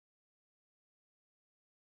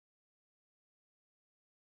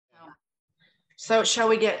So shall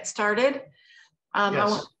we get started?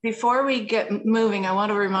 Yes. Before we get moving, I want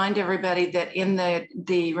to remind everybody that in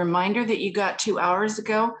the reminder that you got 2 hours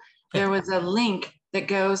ago, there was a link that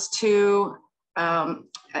goes to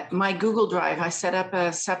my Google Drive. I set up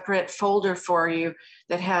a separate folder for you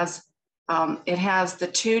that has, it has the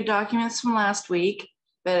 2 documents from last week,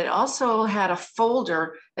 but it also had a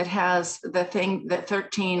folder that has the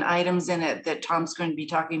 13 items in it that Tom's going to be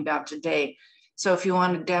talking about today. So if you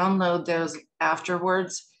want to download those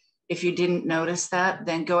afterwards, if you didn't notice that,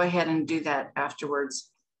 then go ahead and do that afterwards.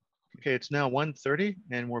 Okay, it's now 1:30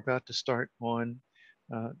 and we're about to start on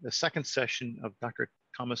the second session of Dr.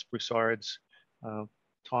 Thomas Broussard's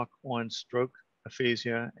talk on stroke,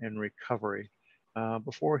 aphasia, and recovery.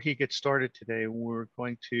 Before he gets started today, we're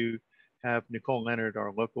going to have Nicole Leonard,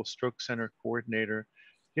 our local stroke center coordinator,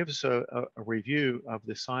 give us a review of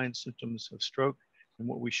the signs, symptoms of stroke and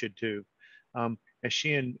what we should do. As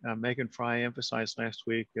she and Megan Fry emphasized last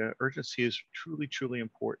week, urgency is truly, truly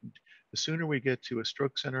important. The sooner we get to a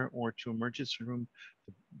stroke center or to emergency room,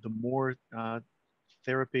 the more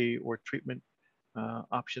therapy or treatment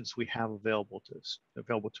options we have available to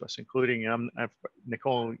us, including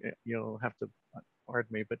Nicole. You'll have to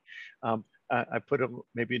pardon me, but I put it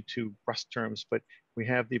maybe into brush terms, but we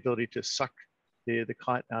have the ability to suck the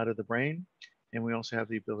clot out of the brain, and we also have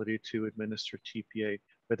the ability to administer TPA,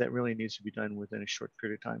 but that really needs to be done within a short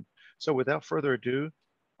period of time. So without further ado,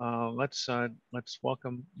 let's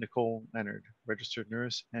welcome Nicole Leonard, registered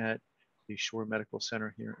nurse at the Shore Medical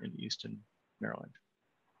Center here in Easton, Maryland.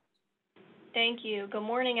 Thank you. Good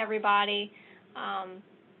morning, everybody.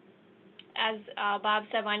 As Bob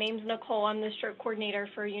said, my name is Nicole. I'm the stroke coordinator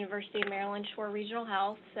for University of Maryland Shore Regional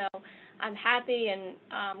Health. So I'm happy and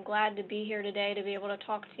glad to be here today to be able to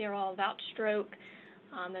talk to you all about stroke.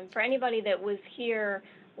 And for anybody that was here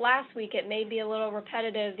last week, it may be a little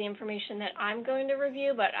repetitive, the information that I'm going to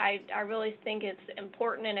review, but I really think it's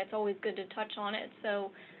important and it's always good to touch on it.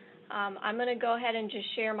 So I'm going to go ahead and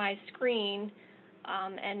just share my screen.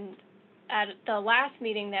 And at the last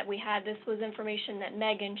meeting that we had, this was information that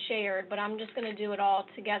Megan shared, but I'm just going to do it all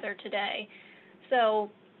together today. So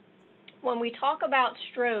when we talk about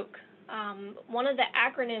stroke, one of the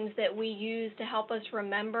acronyms that we use to help us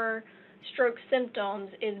remember stroke symptoms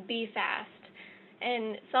is BFAST.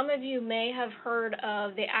 And some of you may have heard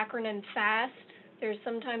of the acronym FAST. There's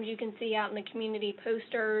sometimes you can see out in the community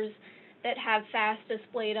posters that have FAST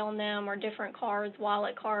displayed on them, or different cards,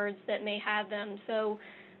 wallet cards that may have them. So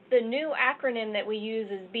the new acronym that we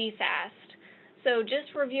use is BFAST. So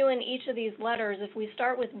just reviewing each of these letters, if we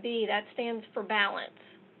start with B, that stands for balance.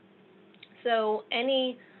 So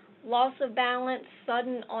any loss of balance,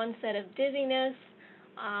 sudden onset of dizziness,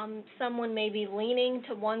 someone may be leaning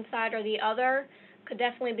to one side or the other, could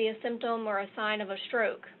definitely be a symptom or a sign of a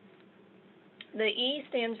stroke. The E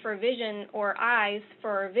stands for vision, or eyes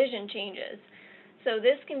for vision changes. So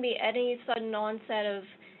this can be any sudden onset of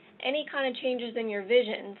any kind of changes in your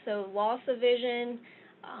vision. So loss of vision,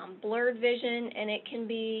 blurred vision, and it can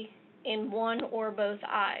be in one or both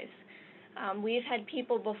eyes. We've had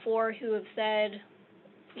people before who have said,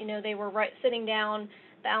 you know, they were sitting down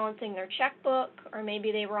balancing their checkbook, or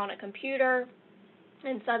maybe they were on a computer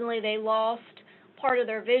and suddenly they lost part of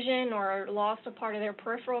their vision or lost a part of their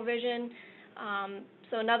peripheral vision.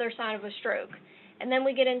 So another sign of a stroke. And then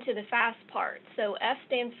we get into the fast part. So F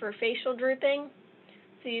stands for facial drooping.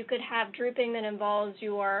 So you could have drooping that involves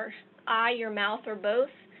your eye, your mouth, or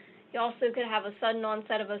both. You also could have a sudden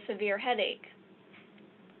onset of a severe headache.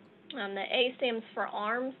 The A stands for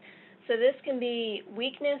arms. So this can be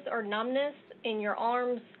weakness or numbness in your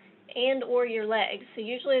arms and or your legs. So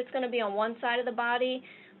usually it's going to be on one side of the body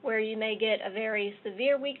where you may get a very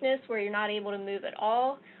severe weakness where you're not able to move at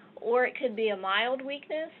all, or it could be a mild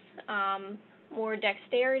weakness, more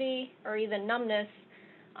dexterity, or even numbness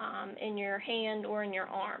in your hand or in your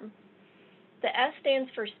arm. The S stands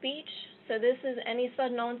for speech. So this is any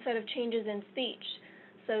sudden onset of changes in speech.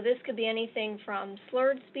 So this could be anything from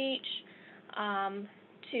slurred speech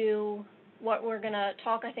to what we're going to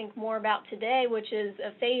talk, I think, more about today, which is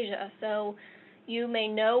aphasia. So you may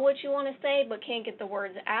know what you want to say but can't get the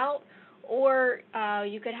words out, or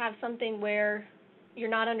you could have something where you're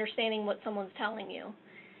not understanding what someone's telling you.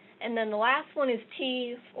 And then the last one is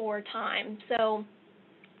T, or time. So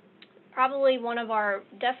probably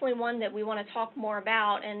definitely one that we want to talk more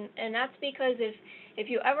about, and that's because if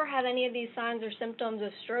you ever have any of these signs or symptoms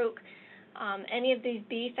of stroke, any of these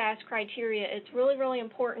BFAST criteria, it's really, really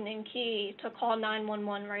important and key to call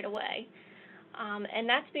 911 right away. And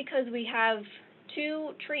that's because we have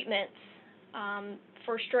 2 treatments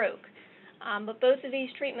for stroke. But both of these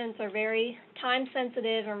treatments are very time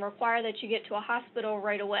sensitive and require that you get to a hospital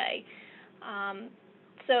right away.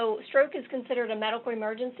 So stroke is considered a medical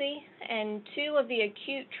emergency, and two of the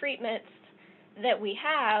acute treatments that we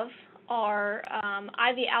have are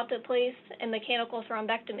IV alteplase and mechanical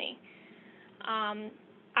thrombectomy.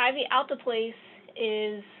 IV alteplase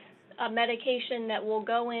is a medication that will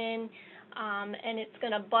go in and it's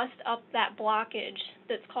going to bust up that blockage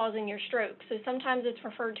that's causing your stroke. So sometimes it's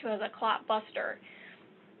referred to as a clot buster.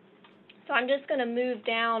 So I'm just going to move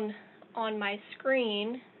down on my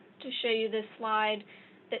screen to show you this slide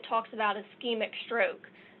that talks about ischemic stroke.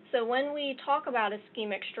 So when we talk about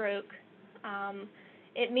ischemic stroke,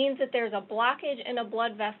 it means that there's a blockage in a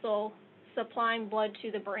blood vessel supplying blood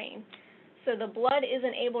to the brain. So the blood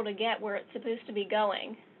isn't able to get where it's supposed to be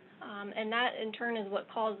going. And that in turn is what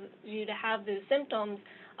causes you to have those symptoms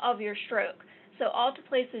of your stroke. So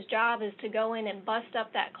alteplase's job is to go in and bust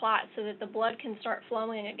up that clot so that the blood can start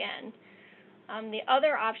flowing again. The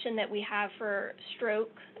other option that we have for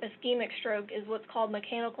stroke, ischemic stroke, is what's called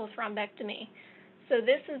mechanical thrombectomy. So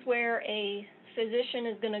this is where a physician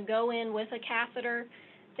is going to go in with a catheter.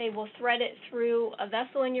 They will thread it through a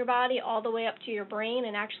vessel in your body all the way up to your brain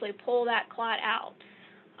and actually pull that clot out.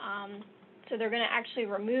 So they're going to actually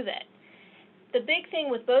remove it. The big thing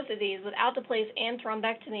with both of these, with alteplase and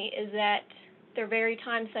thrombectomy, is that they're very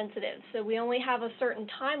time sensitive. So we only have a certain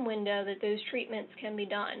time window that those treatments can be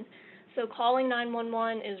done. So calling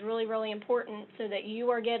 911 is really, really important so that you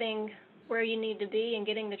are getting where you need to be and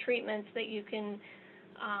getting the treatments that you can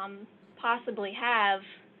possibly have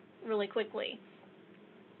really quickly.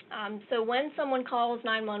 So when someone calls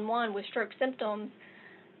 911 with stroke symptoms,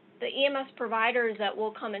 the EMS providers that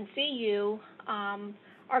will come and see you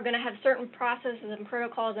are going to have certain processes and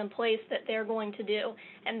protocols in place that they're going to do,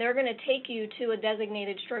 and they're going to take you to a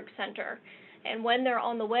designated stroke center. And when they're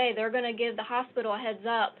on the way, they're going to give the hospital a heads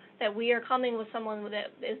up that we are coming with someone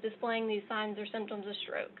that is displaying these signs or symptoms of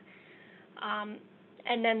stroke.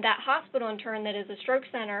 And then that hospital, in turn, that is a stroke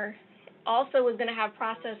center, also is going to have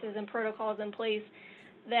processes and protocols in place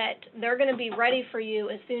that they're going to be ready for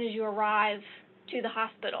you as soon as you arrive to the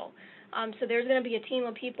hospital. So there's going to be a team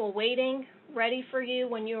of people waiting, ready for you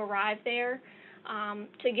when you arrive there.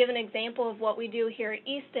 To give an example of what we do here at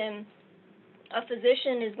Easton, a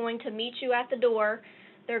physician is going to meet you at the door.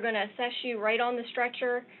 They're going to assess you right on the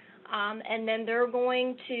stretcher, and then they're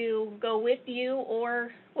going to go with you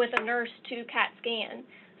or with a nurse to CAT scan.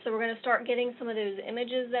 So we're going to start getting some of those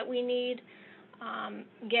images that we need,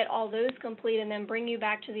 get all those complete, and then bring you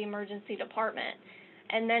back to the emergency department.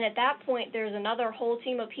 And then at that point, there's another whole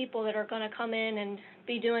team of people that are going to come in and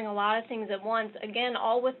be doing a lot of things at once, again,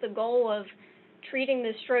 all with the goal of treating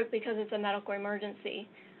this stroke because it's a medical emergency.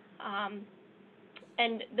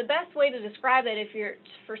 And the best way to describe it,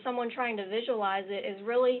 for someone trying to visualize it, is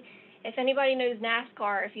really, if anybody knows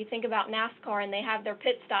NASCAR, if you think about NASCAR and they have their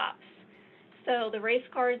pit stops. So the race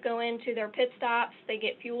cars go into their pit stops, they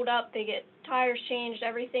get fueled up, they get tires changed,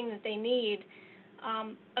 everything that they need.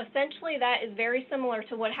 Essentially, that is very similar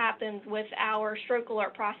to what happens with our stroke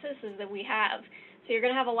alert processes that we have. So you're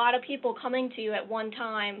going to have a lot of people coming to you at one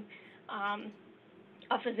time,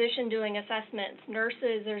 a physician doing assessments,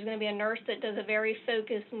 nurses. There's going to be a nurse that does a very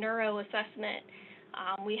focused neuro assessment.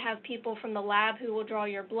 We have people from the lab who will draw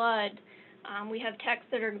your blood. We have techs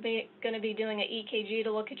that are going to be doing an EKG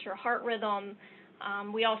to look at your heart rhythm.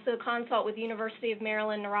 We also consult with University of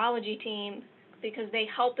Maryland neurology team because they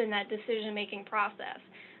help in that decision-making process.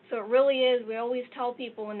 So it really is, we always tell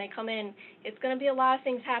people when they come in, it's going to be a lot of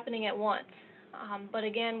things happening at once. But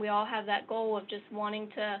again, we all have that goal of just wanting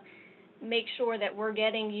to make sure that we're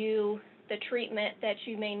getting you the treatment that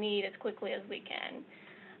you may need as quickly as we can.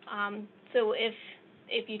 So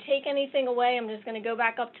if you take anything away, I'm just going to go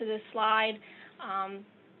back up to this slide.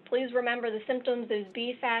 Please remember the symptoms, those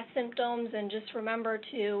BFAST symptoms, and just remember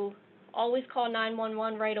to always call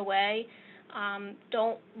 911 right away.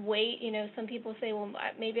 Don't wait. You know, some people say, well,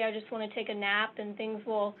 maybe I just want to take a nap and things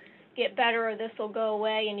will get better or this will go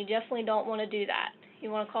away, and you definitely don't want to do that. You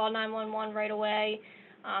want to call 911 right away,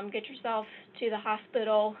 get yourself to the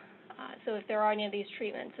hospital, so if there are any of these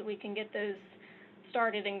treatments, that we can get those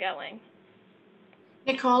started and going.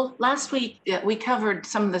 Nicole, last week we covered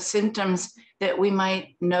some of the symptoms that we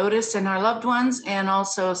might notice in our loved ones and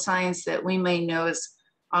also signs that we may notice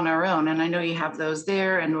on our own. And I know you have those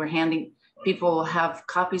there and we're handing, people will have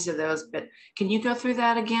copies of those, but can you go through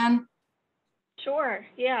that again? Sure,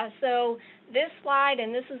 yeah. So this slide,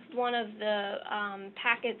 and this is one of the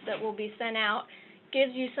packets that will be sent out,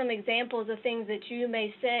 gives you some examples of things that you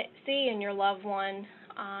may see in your loved one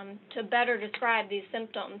to better describe these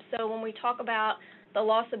symptoms. So when we talk about the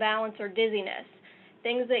loss of balance or dizziness.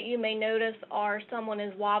 Things that you may notice are someone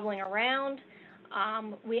is wobbling around.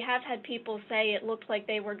 We have had people say it looked like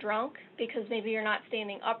they were drunk because maybe you're not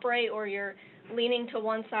standing upright or you're leaning to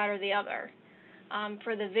one side or the other.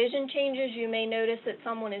 For the vision changes, you may notice that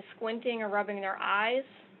someone is squinting or rubbing their eyes,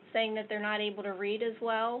 saying that they're not able to read as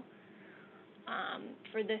well.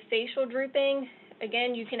 For the facial drooping,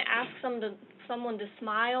 again, you can ask someone to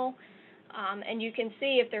smile, and you can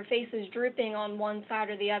see if their face is drooping on one side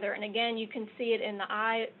or the other. And again, you can see it in the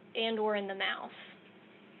eye and or in the mouth.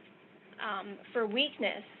 For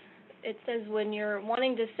weakness, it says when you're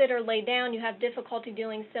wanting to sit or lay down, you have difficulty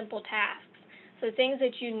doing simple tasks. So things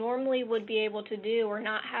that you normally would be able to do or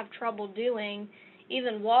not have trouble doing,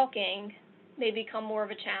 even walking, may become more of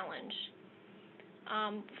a challenge.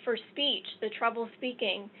 For speech, the trouble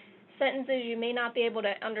speaking, sentences you may not be able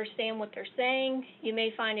to understand what they're saying. You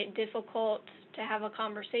may find it difficult to have a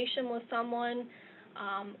conversation with someone,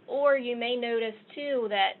 or you may notice too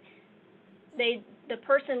that the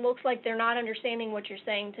person looks like they're not understanding what you're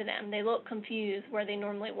saying to them. They look confused where they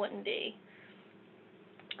normally wouldn't be.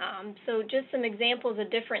 So just some examples of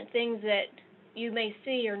different things that you may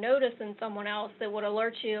see or notice in someone else that would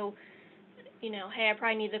alert you, hey, I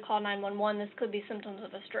probably need to call 911. This could be symptoms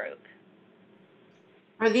of a stroke.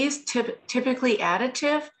 Are these typically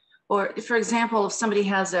additive? Or for example, if somebody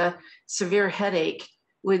has a severe headache,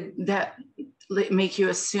 would that make you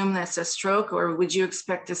assume that's a stroke, or would you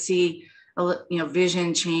expect to see a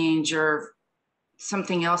vision change or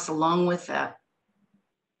something else along with that?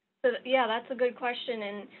 So, yeah, that's a good question,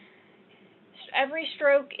 and every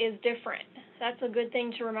stroke is different. That's a good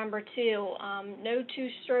thing to remember too. No two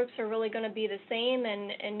strokes are really going to be the same,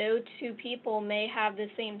 and no two people may have the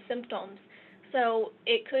same symptoms. So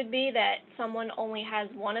it could be that someone only has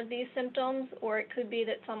one of these symptoms, or it could be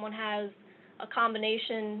that someone has a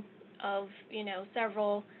combination of,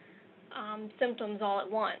 several symptoms all at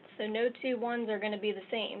once. So no two ones are going to be the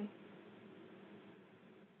same.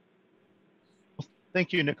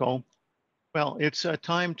 Thank you, Nicole. Well, it's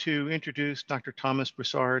time to introduce Dr. Thomas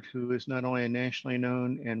Broussard, who is not only a nationally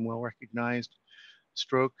known and well-recognized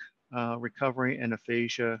stroke recovery and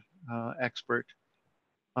aphasia expert,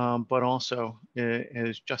 but also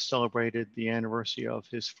has just celebrated the anniversary of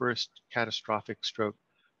his first catastrophic stroke.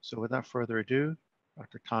 So without further ado,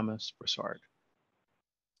 Dr. Thomas Broussard.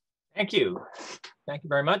 Thank you. Thank you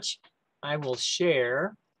very much. I will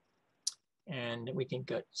share and we can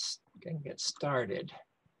get started.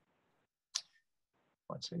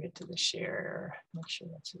 Once we get to the share, make sure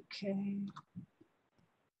that's okay.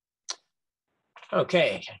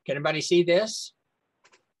 Okay, can everybody see this?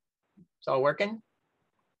 It's all working?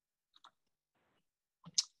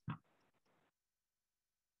 Is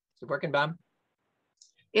it working, Bob?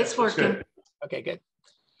 It's working. Good. Okay, good.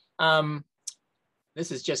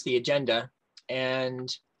 This is just the agenda,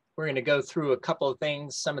 and we're going to go through a couple of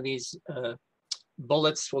things. Some of these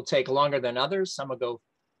bullets will take longer than others. Some will go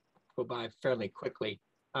by fairly quickly.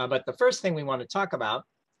 But the first thing we want to talk about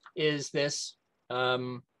is this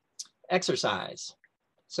exercise.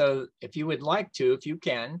 So if you would like to, if you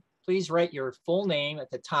can, please write your full name at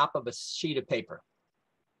the top of a sheet of paper.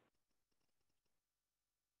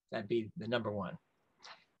 That'd be the number one.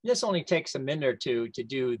 This only takes a minute or two to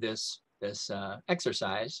do this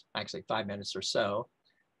exercise, actually 5 minutes or so.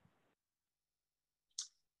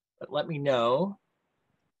 But let me know,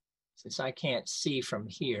 since I can't see from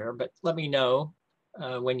here, but let me know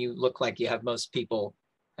when you look like you have most people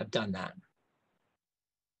have done that.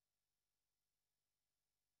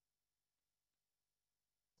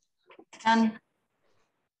 Done.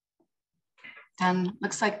 Done.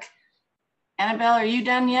 Looks like, Annabelle, are you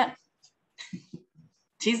done yet?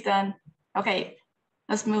 She's done. Okay,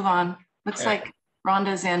 let's move on. Looks like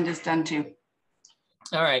Rhonda's end is done too.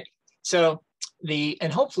 All right, so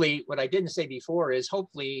and hopefully what I didn't say before is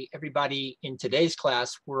hopefully everybody in today's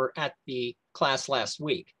class were at the class last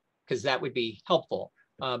week, because that would be helpful.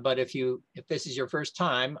 But if this is your first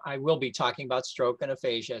time, I will be talking about stroke and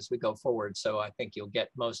aphasia as we go forward. So I think you'll get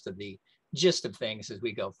most of the gist of things as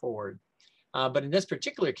we go forward. But in this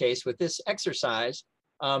particular case, with this exercise,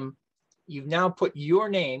 you've now put your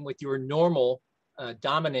name with your normal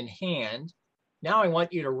dominant hand. Now I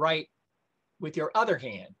want you to write with your other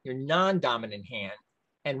hand, your non-dominant hand,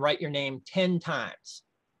 and write your name 10 times.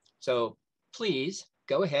 So please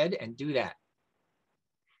go ahead and do that.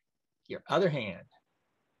 Your other hand.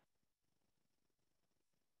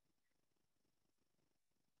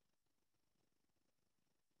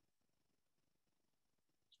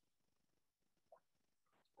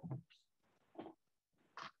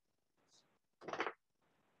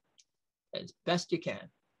 As best you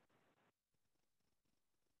can.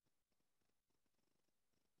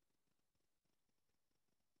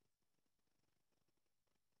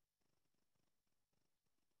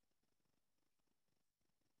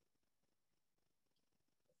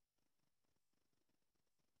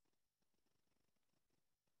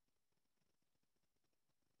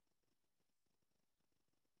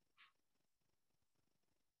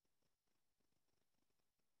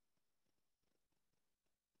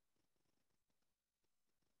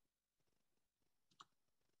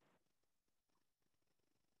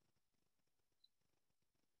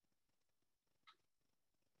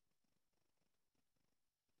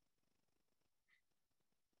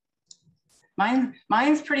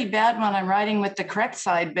 Mine's pretty bad when I'm writing with the correct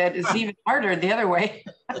side, but it's even harder the other way.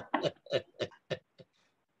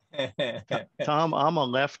 Tom, I'm a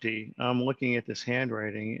lefty. I'm looking at this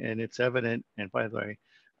handwriting, and it's evident. And by the way,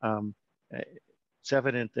 it's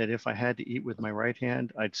evident that if I had to eat with my right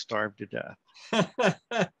hand, I'd starve to death.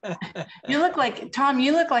 You look like, Tom,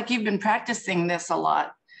 you look like you've been practicing this a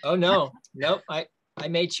lot. Oh, no. Nope. I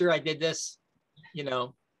made sure I did this, you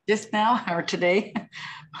know. Just now or today?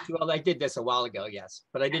 Well, I did this a while ago, yes,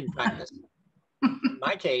 but I didn't practice. In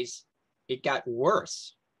my case, it got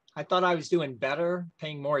worse. I thought I was doing better,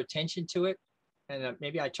 paying more attention to it. And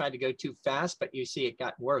maybe I tried to go too fast, but you see it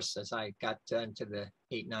got worse as I got into the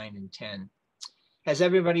 8, 9, and 10. Has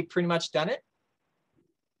everybody pretty much done it?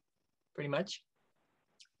 Pretty much?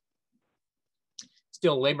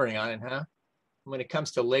 Still laboring on it, huh? When it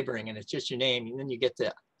comes to laboring and it's just your name, and then you get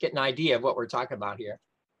to get an idea of what we're talking about here.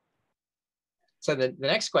 So the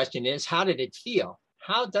next question is, how did it feel?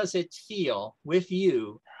 How does it feel with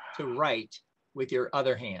you to write with your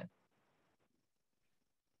other hand?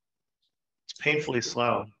 It's painfully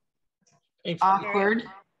slow. Awkward.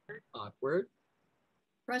 Awkward.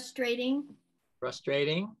 Frustrating.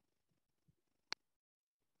 Frustrating.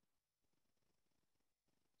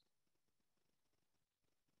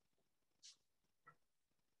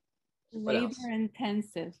 Labor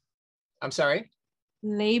intensive. I'm sorry?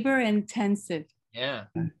 Labor intensive. Yeah.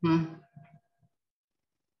 Mm-hmm.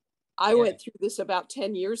 I went through this about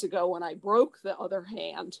 10 years ago when I broke the other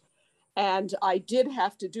hand, and I did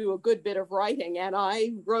have to do a good bit of writing, and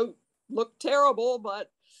I looked terrible, but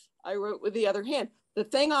I wrote with the other hand. The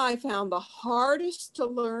thing I found the hardest to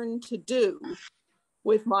learn to do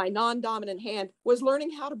with my non-dominant hand was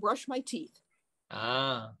learning how to brush my teeth.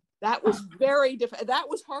 Ah. That was very difficult. That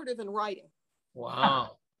was harder than writing.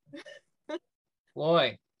 Wow.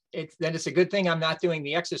 Boy, it's a good thing I'm not doing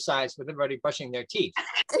the exercise with everybody brushing their teeth.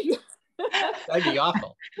 That'd be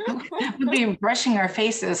awful. We'd be brushing our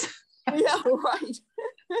faces. Yeah, right.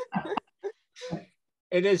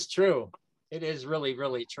 It is true. It is really,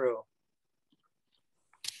 really true.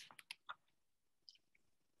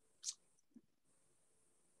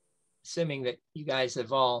 Assuming that you guys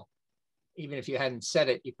have all, even if you hadn't said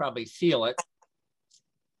it, you probably feel it.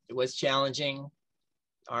 It was challenging.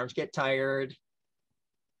 Arms get tired.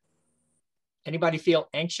 Anybody feel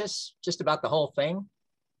anxious just about the whole thing?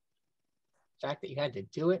 The fact that you had to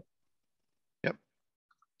do it? Yep.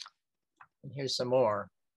 And here's some more.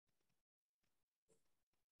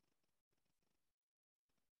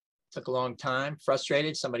 Took a long time.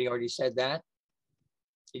 Frustrated. Somebody already said that.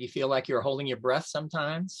 Did you feel like you were holding your breath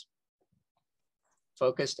sometimes?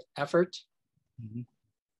 Focused effort. Mm-hmm.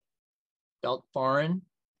 Felt foreign.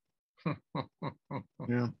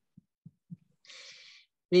 Yeah.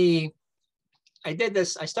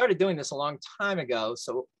 I started doing this a long time ago.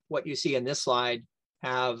 So what you see in this slide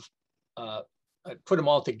have, I put them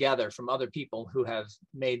all together from other people who have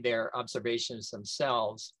made their observations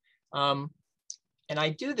themselves. And I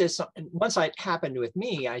do this, and once it happened with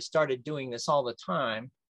me, I started doing this all the time.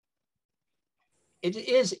 It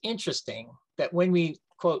is interesting that when we,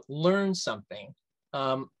 quote, learn something,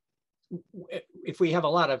 if we have a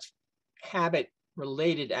lot of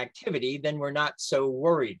habit-related activity, then we're not so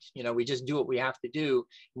worried. You know, we just do what we have to do,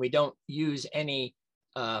 and we don't use any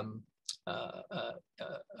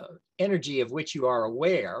energy of which you are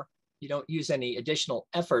aware. You don't use any additional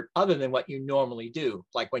effort other than what you normally do,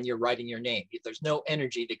 like when you're writing your name. There's no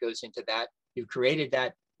energy that goes into that. You've created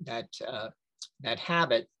that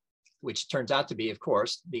habit, which turns out to be, of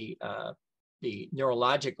course, the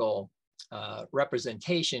neurological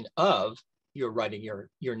representation of your writing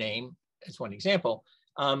your name as one example.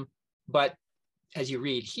 But as you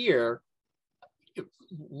read here,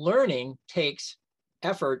 learning takes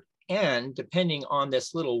effort, and depending on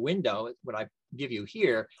this little window, what I give you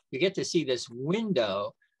here, you get to see this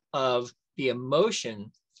window of the emotion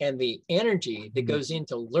and the energy that goes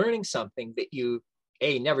into learning something that you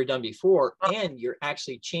never done before, and you're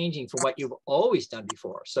actually changing from what you've always done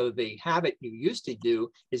before. So the habit you used to do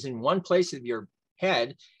is in one place of your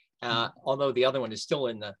head, although the other one is still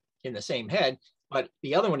in the same head, but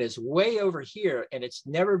the other one is way over here, and it's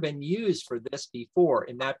never been used for this before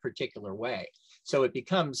in that particular way. So it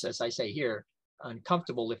becomes, as I say here,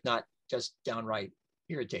 uncomfortable, if not just downright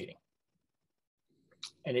irritating.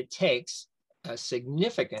 And it takes a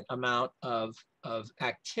significant amount of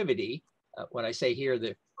activity. What I say here,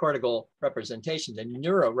 the cortical representation, the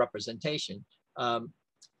neuro representation,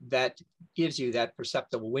 that gives you that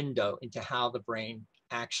perceptible window into how the brain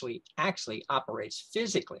actually operates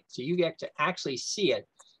physically. So you get to actually see it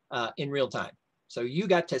in real time. So you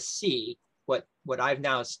got to see what I've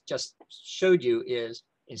now just showed you is,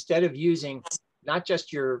 instead of using not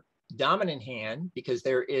just your dominant hand, because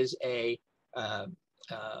there is a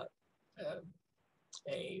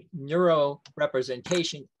neuro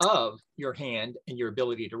representation of your hand and your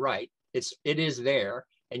ability to write. It is there,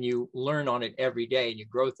 and you learn on it every day, and you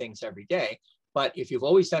grow things every day. But if you've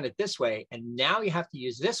always done it this way, and now you have to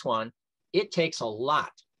use this one, it takes a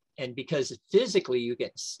lot. And because physically you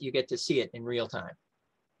get to see it in real time.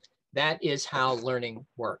 That is how learning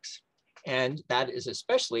works. And that is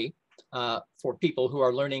especially for people who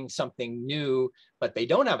are learning something new, but they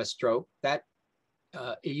don't have a stroke. That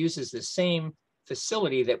it uses the same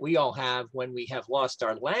facility that we all have when we have lost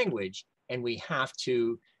our language, and we have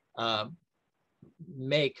to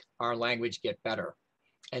make our language get better.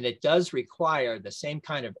 And it does require the same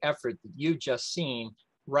kind of effort that you've just seen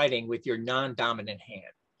writing with your non-dominant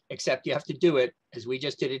hand, except you have to do it, as we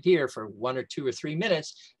just did it here, for 1 or 2 or 3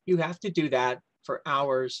 minutes. You have to do that for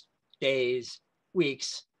hours, days,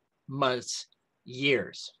 weeks, months,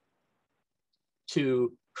 years,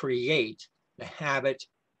 to create the habit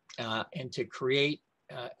and to create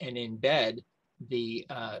and embed the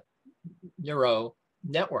neuro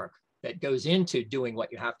network that goes into doing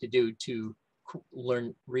what you have to do to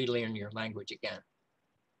relearn your language again.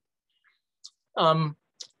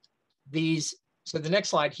 So the next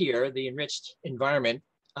slide here, the enriched environment,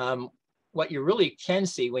 what you really can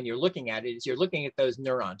see when you're looking at it is you're looking at those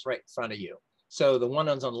neurons right in front of you. So the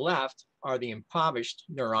ones on the left are the impoverished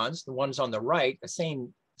neurons. The ones on the right, the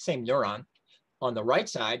same neuron on the right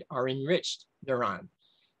side, are enriched neuron.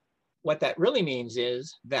 What that really means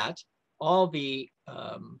is that all the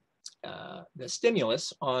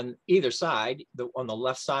stimulus on either side, on the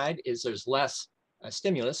left side there's less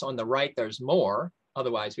stimulus, on the right there's more,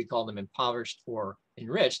 otherwise we call them impoverished or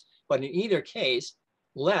enriched, but in either case,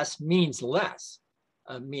 less means less,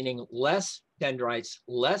 meaning less dendrites,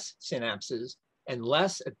 less synapses, and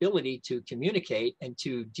less ability to communicate and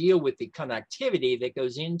to deal with the connectivity that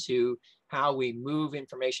goes into how we move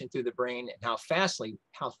information through the brain, and how fast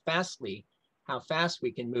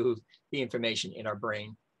we can move the information in our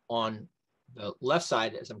brain on the left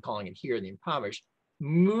side, as I'm calling it here, the impoverished,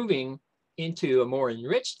 moving into a more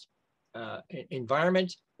enriched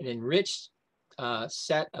environment, an enriched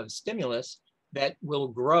set of stimulus that will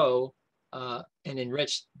grow and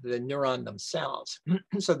enrich the neuron themselves,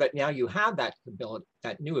 so that now you have that ability,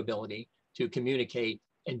 that new ability to communicate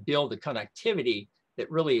and build the connectivity that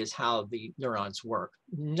really is how the neurons work.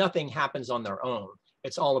 Nothing happens on their own.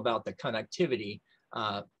 It's all about the connectivity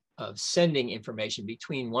of sending information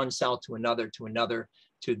between one cell to another,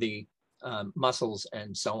 to the muscles,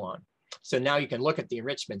 and so on. So now you can look at the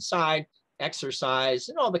enrichment side, exercise,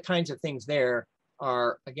 and all the kinds of things there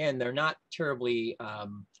are, again, they're not terribly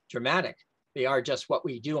dramatic. They are just what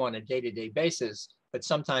we do on a day-to-day basis, but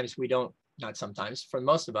sometimes we don't, not sometimes, for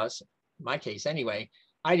most of us, in my case anyway,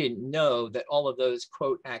 I didn't know that all of those,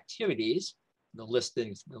 quote, activities, the list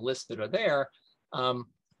that are there,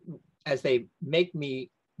 as they make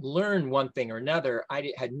me learn one thing or another,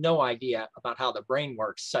 I had no idea about how the brain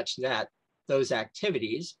works, such that those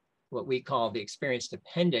activities, what we call the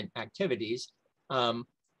experience-dependent activities,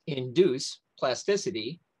 induce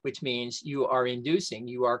plasticity, which means you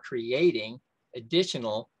are creating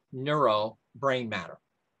additional neuro brain matter.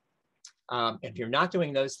 If you're not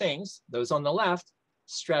doing those things, those on the left,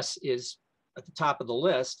 stress is at the top of the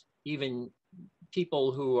list. Even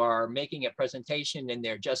people who are making a presentation and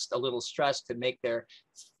they're just a little stressed to make their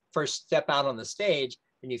first step out on the stage,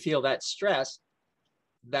 and you feel that stress,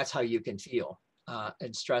 that's how you can feel.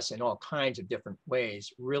 And stress in all kinds of different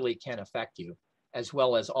ways really can affect you, as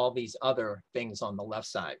well as all these other things on the left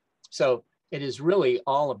side. So it is really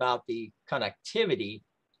all about the connectivity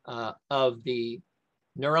of the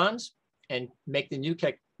neurons, and make the new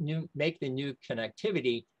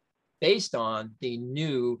connectivity based on the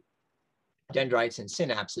new dendrites and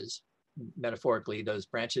synapses, metaphorically those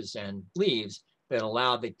branches and leaves that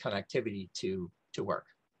allow the connectivity to work.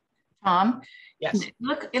 Tom, yes.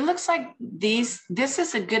 Look, it looks like this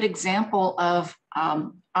is a good example of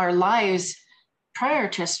our lives prior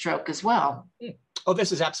to stroke as well. Oh,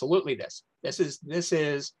 this is absolutely this. This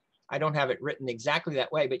is, I don't have it written exactly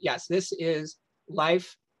that way, but yes, this is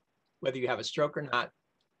life, whether you have a stroke or not,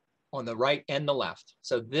 on the right and the left.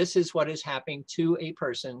 So this is what is happening to a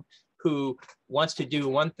person who wants to do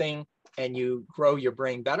one thing and you grow your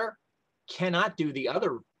brain better, cannot do the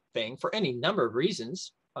other thing for any number of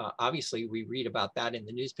reasons. Obviously, we read about that in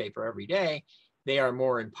the newspaper every day. They are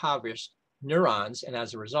more impoverished neurons, and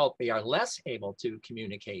as a result, they are less able to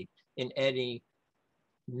communicate in any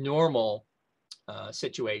normal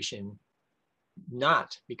situation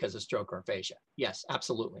not because of stroke or aphasia. Yes,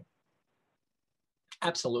 absolutely.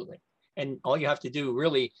 Absolutely. And all you have to do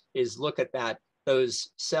really is look at those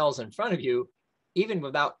cells in front of you, even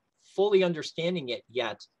without fully understanding it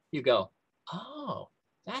yet, you go, oh,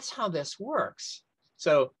 that's how this works.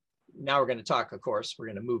 So now we're going to talk, of course, we're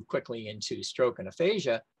going to move quickly into stroke and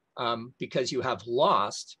aphasia because you have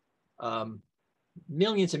lost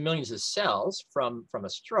millions and millions of cells from a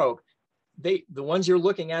stroke. The ones you're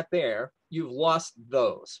looking at there, you've lost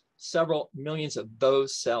those. Several millions of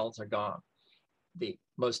those cells are gone. The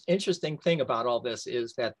most interesting thing about all this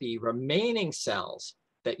is that the remaining cells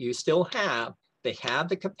that you still have, they have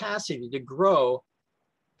the capacity to grow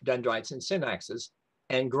dendrites and synapses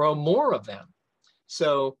and grow more of them.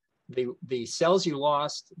 So the cells you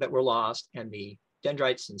lost that were lost and the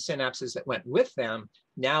dendrites and synapses that went with them,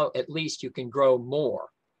 now at least you can grow more.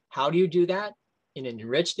 How do you do that? In an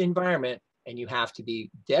enriched environment, and you have to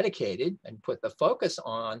be dedicated and put the focus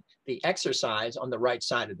on the exercise on the right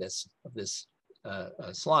side of this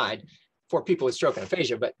slide for people with stroke and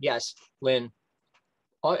aphasia. But yes, Lynn,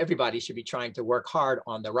 everybody should be trying to work hard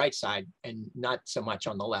on the right side and not so much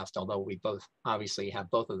on the left, although we both obviously have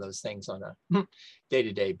both of those things on a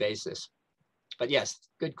day-to-day basis. But yes,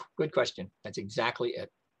 good question. That's exactly it.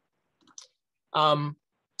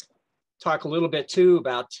 Talk a little bit too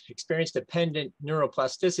about experience-dependent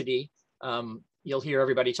neuroplasticity. You'll hear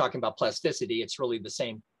everybody talking about plasticity. It's really the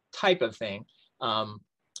same type of thing. But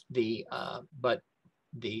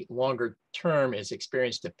the longer term is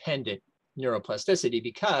experience-dependent neuroplasticity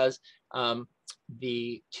because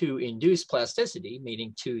to induce plasticity,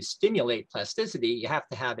 meaning to stimulate plasticity, you have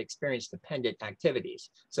to have experience-dependent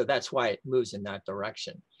activities. So that's why it moves in that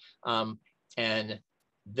direction. And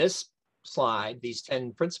this slide, these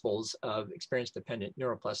 10 principles of experience-dependent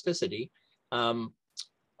neuroplasticity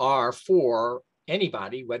are for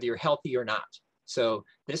anybody, whether you're healthy or not. So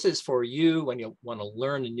this is for you when you want to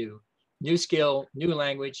learn a new skill, new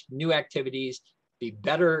language, new activities, be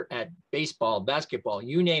better at baseball, basketball,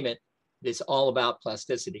 you name it. It's all about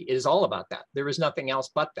plasticity. It is all about that. There is nothing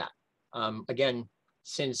else but that. Again,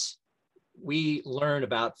 since we learned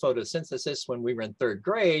about photosynthesis when we were in 3rd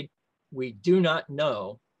grade, we do not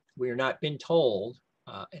know, we are not been told,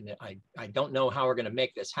 and I don't know how we're going to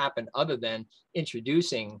make this happen other than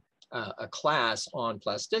introducing a class on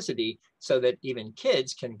plasticity so that even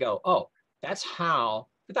kids can go, oh, that's how,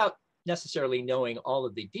 without necessarily knowing all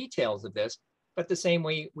of the details of this, but the same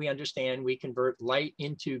way we understand we convert light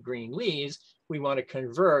into green leaves, we want to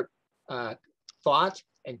convert thought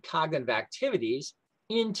and cognitive activities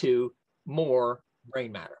into more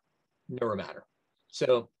brain matter, neuromatter.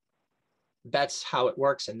 So that's how it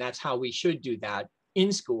works, and that's how we should do that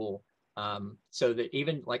in school, so that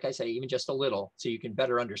even, like I say, even just a little, so you can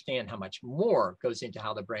better understand how much more goes into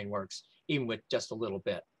how the brain works, even with just a little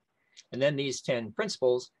bit. And then these 10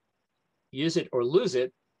 principles, use it or lose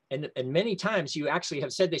it. And many times you actually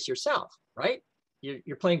have said this yourself, right?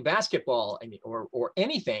 You're playing basketball or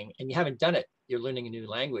anything, and you haven't done it. You're learning a new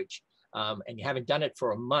language, and you haven't done it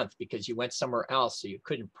for a month because you went somewhere else, so you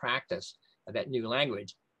couldn't practice that new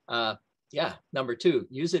language. Yeah, number 2,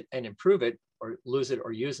 use it and improve it, or lose it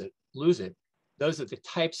or lose it. Those are the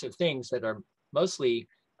types of things that are mostly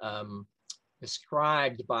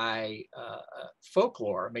described by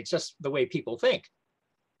folklore. I mean, it's just the way people think.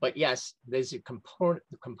 But yes, there's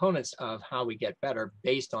components of how we get better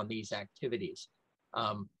based on these activities.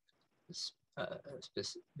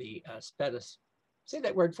 Say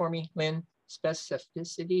that word for me, Lynn.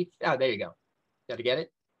 Specificity. Oh, there you go. Got to get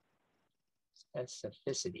it?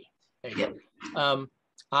 Specificity. There you go.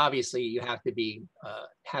 Obviously, you have to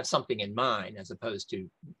have something in mind as opposed to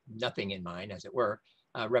nothing in mind, as it were.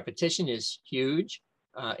 Repetition is huge.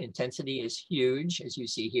 Intensity is huge, as you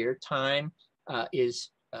see here. Time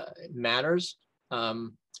matters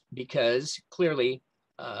because clearly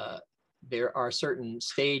there are certain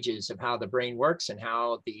stages of how the brain works and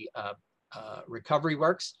how the recovery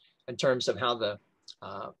works in terms of how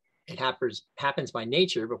it happens by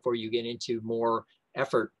nature before you get into more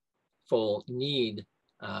effortful need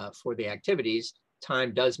for the activities.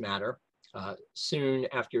 Time does matter. Soon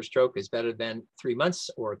after your stroke is better than 3 months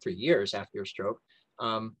or 3 years after your stroke.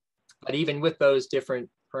 But even with those different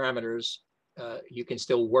parameters, you can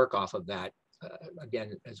still work off of that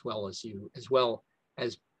again, as well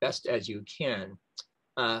as best as you can.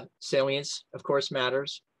 Salience, of course,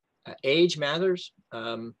 matters. Age matters.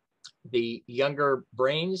 The younger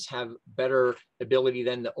brains have better ability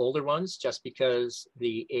than the older ones, just because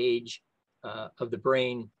the age of the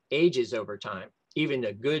brain ages over time. Even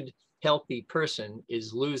a good, healthy person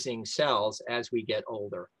is losing cells as we get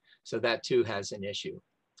older. So that too has an issue.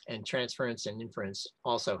 and transference and inference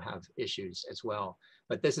also have issues as well.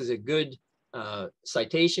 But this is a good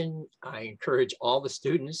citation. I encourage all the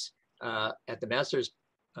students at the master's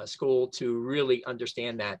school to really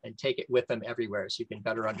understand that and take it with them everywhere so you can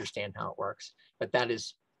better understand how it works. But that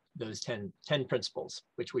is those 10 principles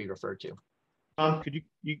which we refer to. Could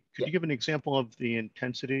you give an example of the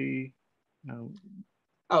intensity?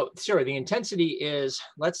 Oh, sure. The intensity is,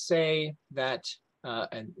 let's say that,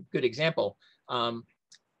 a good example,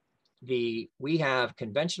 we have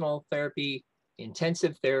conventional therapy,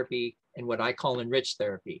 intensive therapy, and what I call enriched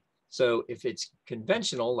therapy. So if it's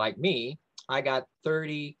conventional, like me, I got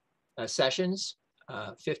 30 sessions,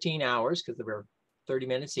 15 hours, because they were 30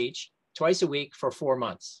 minutes each, twice a week for 4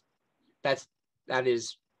 months. That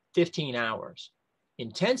is 15 hours.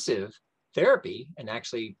 Intensive therapy, and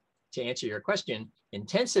actually to answer your question,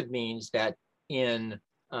 intensive means that in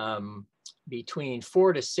between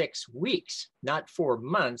 4 to 6 weeks, not 4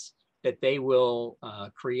 months, that they will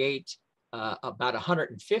create about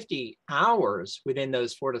 150 hours within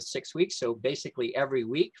those 4 to 6 weeks. So basically every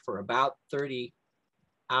week for about 30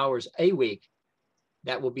 hours a week,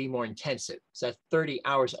 that will be more intensive. So that's 30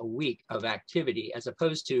 hours a week of activity, as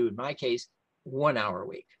opposed to, in my case, 1 hour a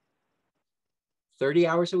week. 30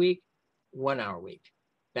 hours a week, 1 hour a week.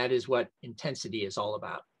 That is what intensity is all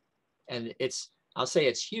about. And I'll say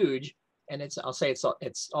it's huge. And I'll say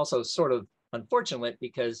it's also sort of unfortunate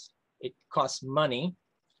because it costs money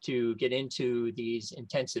to get into these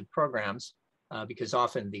intensive programs because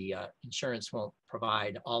often the insurance won't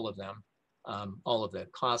provide all of them, all of the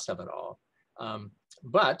cost of it all.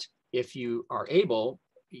 But if you are able,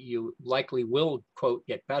 you likely will, quote,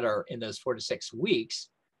 get better in those 4 to 6 weeks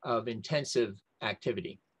of intensive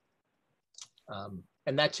activity.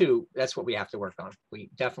 And that too, that's what we have to work on. We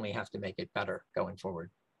definitely have to make it better going forward.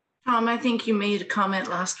 Tom, I think you made a comment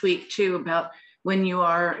last week too about when you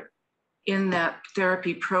are in that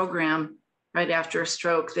therapy program right after a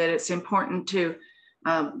stroke, that it's important to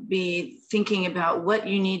be thinking about what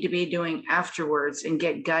you need to be doing afterwards and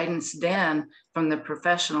get guidance then from the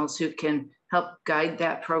professionals who can help guide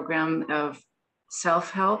that program of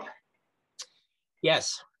self-help.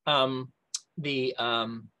 Yes, I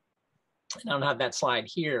don't have that slide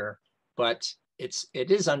here, but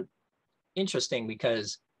it is interesting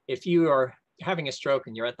because if you are having a stroke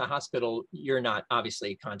and you're at the hospital, you're not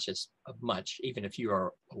obviously conscious of much, even if you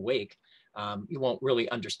are awake. You won't really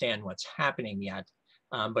understand what's happening yet.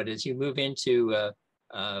 But as you move into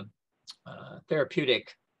a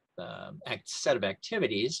therapeutic set of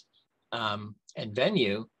activities and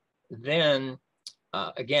venue, then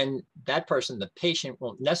again, that person, the patient,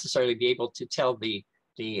 won't necessarily be able to tell the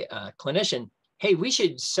clinician, hey, we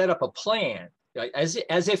should set up a plan. As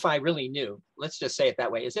if I really knew. Let's just say it that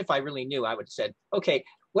way. As if I really knew, I would have said, okay,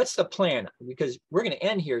 what's the plan? Because we're going to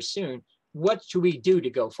end here soon. What should we do to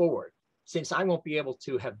go forward? Since I won't be able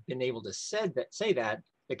to have been able to say that,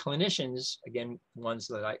 the clinicians, again, ones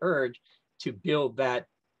that I urge, to build that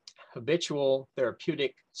habitual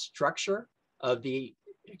therapeutic structure of the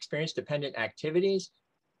experience-dependent activities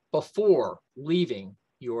before leaving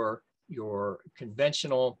your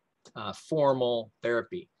conventional formal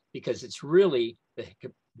therapy. Because it's really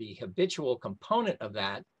the habitual component of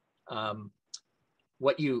that,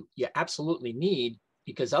 what you absolutely need,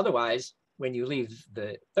 because otherwise, when you leave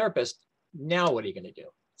the therapist, now what are you going to do?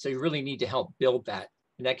 So you really need to help build that.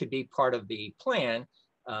 And that could be part of the plan,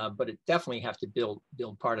 but it definitely have to build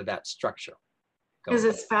part of that structure. Is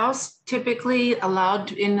a spouse typically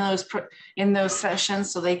allowed in those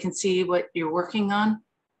sessions so they can see what you're working on?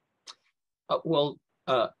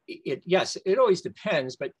 Yes, it always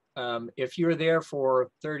depends, but if you're there for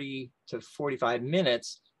 30 to 45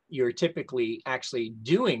 minutes, you're typically actually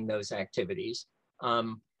doing those activities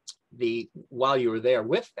while you're there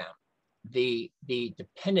with them. The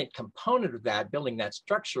dependent component of that, building that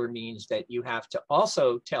structure, means that you have to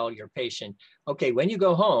also tell your patient, okay, when you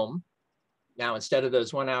go home, now instead of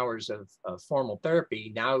those 1 hour of formal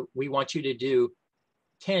therapy, now we want you to do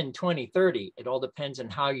 10, 20, 30. It all depends on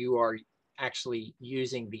how you are actually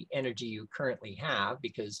using the energy you currently have,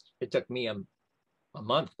 because it took me a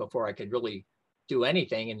month before I could really do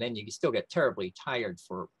anything. And then you still get terribly tired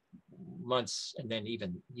for months and then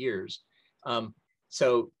even years.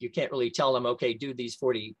 So you can't really tell them, okay, do these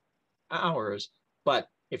 40 hours. But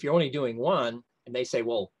if you're only doing one and they say,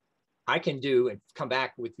 well, I can do, and come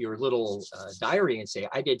back with your little diary and say,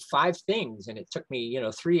 I did 5 things and it took me,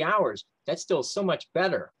 3 hours. That's still so much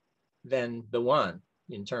better than the one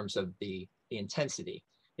in terms of the intensity.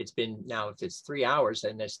 It's been, now if it's 3 hours,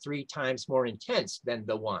 then it's 3 times more intense than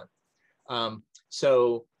the one.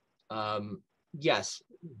 Yes,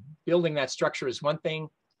 building that structure is one thing.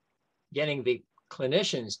 getting the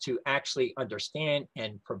clinicians to actually understand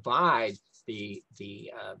and provide the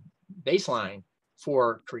baseline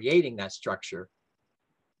for creating that structure,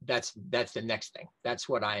 that's the next thing. That's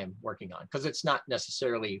what I am working on, because it's not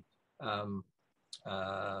necessarily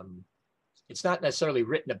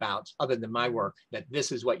written about, other than my work, that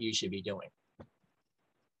this is what you should be doing.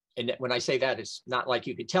 And when I say that, it's not like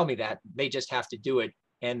you could tell me that. They just have to do it,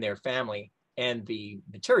 and their family and the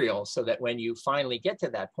material, so that when you finally get to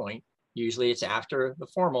that point, usually it's after the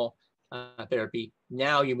formal therapy,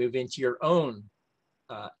 now you move into your own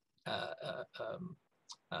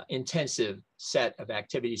intensive set of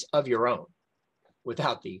activities of your own,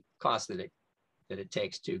 without the cost that it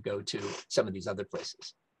takes to go to some of these other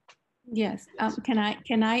places. Yes. Can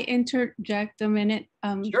I interject a minute?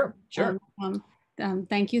 Sure.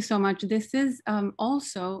 Thank you so much. This is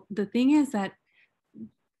also, the thing is that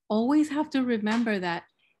always have to remember that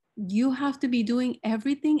you have to be doing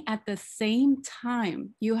everything at the same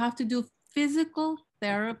time. You have to do physical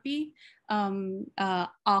therapy,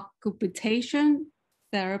 occupation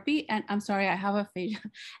therapy, and I'm sorry, I have aphasia,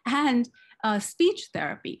 and speech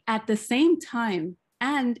therapy at the same time.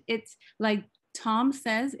 And it's like Tom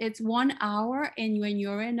says, it's 1 hour, and when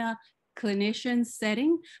you're in a clinician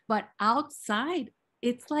setting, but outside,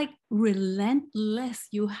 it's like relentless.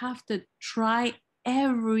 You have to try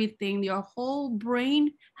everything. Your whole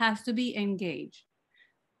brain has to be engaged.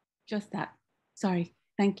 Just that. Sorry.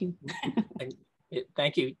 Thank you.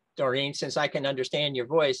 Thank you, Doreen. Since I can understand your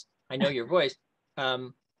voice, I know your voice.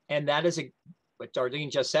 And that is what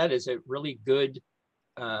Darlene just said is a really good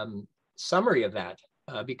summary of that,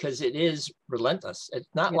 because it is relentless. It's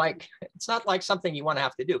not like something you want to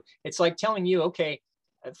have to do. It's like telling you, okay,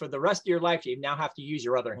 for the rest of your life, you now have to use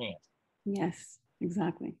your other hand. Yes,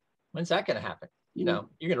 exactly. When's that going to happen? You know,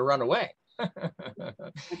 you're going to run away.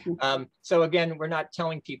 So again, we're not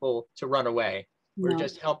telling people to run away. We're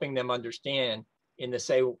just helping them understand in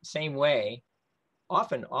the same way.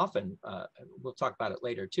 Often, we'll talk about it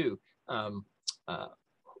later too,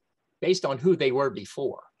 based on who they were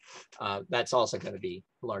before. That's also going to be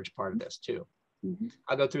a large part of this too.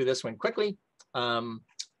 I'll go through this one quickly.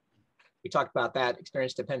 We talked about that,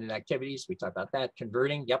 experience-dependent activities. We talked about that,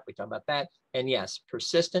 converting. Yep, we talked about that. And yes,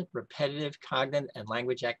 persistent, repetitive, cognitive, and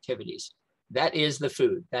language activities. That is the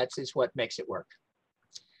food. That is what makes it work.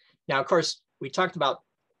 Now, of course, we talked about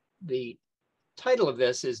the title of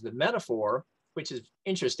this is the metaphor, which is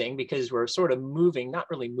interesting because we're sort of moving, not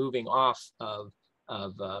really moving off of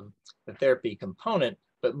the therapy component,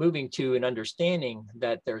 but moving to an understanding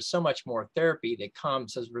that there's so much more therapy that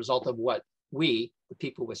comes as a result of what we, the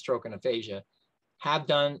people with stroke and aphasia, have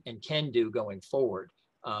done and can do going forward,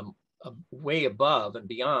 way above and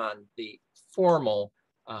beyond the formal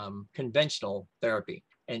conventional therapy.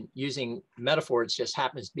 And using metaphors just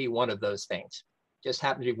happens to be one of those things, just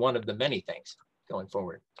happens to be one of the many things going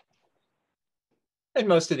forward. And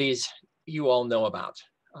most of these you all know about.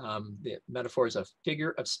 The metaphor is a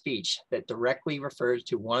figure of speech that directly refers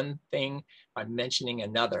to one thing by mentioning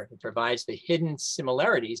another. It provides the hidden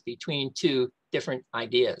similarities between two different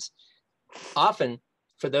ideas. Often,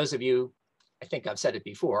 for those of you, I think I've said it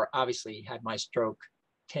before, obviously had my stroke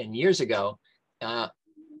 10 years ago,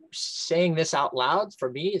 saying this out loud for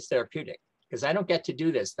me is therapeutic because I don't get to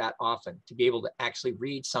do this that often, to be able to actually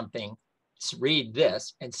read something, read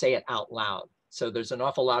this and say it out loud. So there's an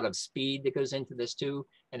awful lot of speed that goes into this too.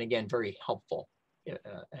 And again, very helpful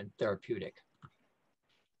and therapeutic.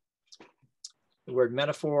 The word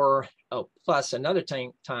metaphor, plus another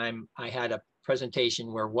time I had a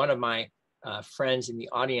presentation where one of my friends in the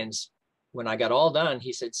audience, when I got all done,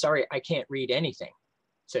 he said, sorry, I can't read anything.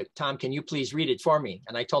 So Tom, can you please read it for me?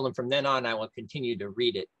 And I told him from then on, I will continue to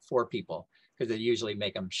read it for people because they usually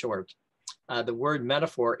make them short. The word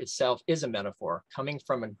metaphor itself is a metaphor coming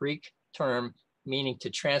from a Greek term meaning to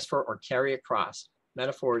transfer or carry across.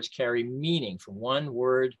 Metaphors carry meaning from one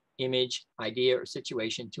word, image, idea, or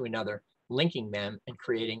situation to another, linking them and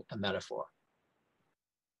creating a metaphor.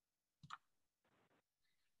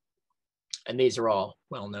 And these are all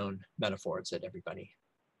well-known metaphors that everybody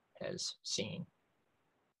has seen.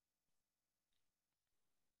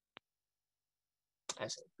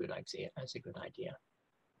 That's a good idea. That's a good idea.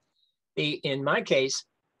 In my case,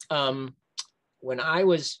 when I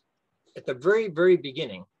was at the very, very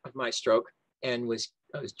beginning of my stroke and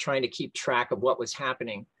I was trying to keep track of what was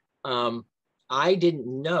happening, I didn't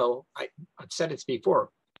know, I've said it before,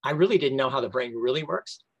 I really didn't know how the brain really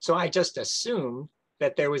works. So I just assumed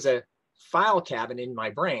that there was a file cabinet in my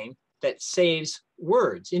brain that saves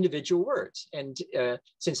words, individual words. And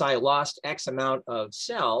since I lost X amount of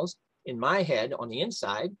cells in my head on the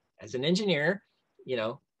inside, as an engineer, you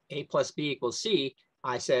know, A plus B equals C,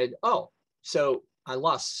 I said, oh, so I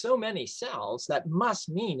lost so many cells, that must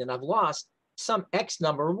mean that I've lost some X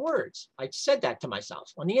number of words. I said that to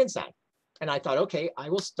myself on the inside. And I thought, okay, I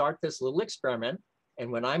will start this little experiment.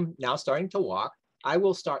 And when I'm now starting to walk, I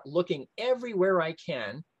will start looking everywhere I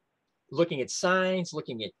can, looking at signs,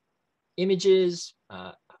 looking at images,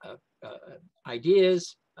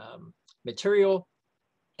 ideas, material,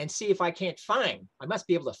 and see if I can't find. I must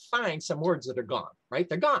be able to find some words that are gone, right?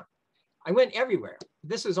 They're gone. I went everywhere.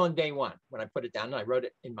 This was on day one when I put it down, and I wrote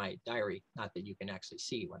it in my diary. Not that you can actually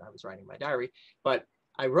see when I was writing my diary, but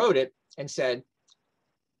I wrote it and said,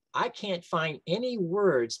 I can't find any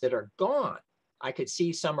words that are gone. I could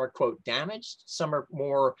see some are, quote, damaged, some are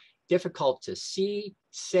more difficult to see,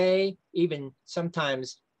 say, even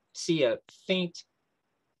sometimes see a faint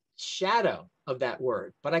shadow of that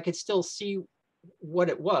word, but I could still see what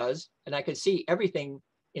it was, and I could see everything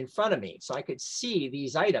in front of me. So I could see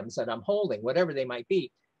these items that I'm holding, whatever they might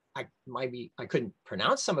be. I couldn't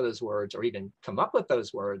pronounce some of those words or even come up with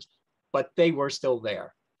those words, but they were still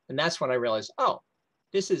there. And that's when I realized, oh,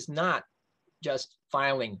 this is not just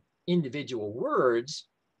filing individual words.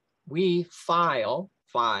 We file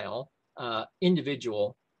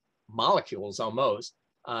individual molecules almost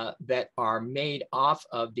that are made off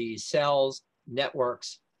of these cells,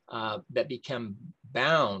 networks that become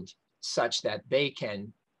bound such that they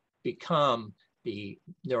can become the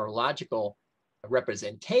neurological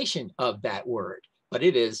representation of that word. But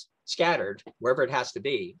it is scattered wherever it has to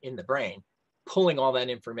be in the brain, pulling all that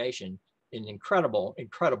information in an incredible,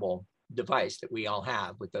 incredible device that we all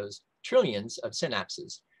have with those trillions of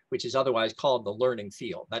synapses, which is otherwise called the learning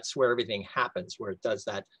field. That's where everything happens, where it does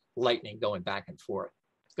that lightning going back and forth,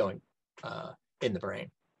 going in the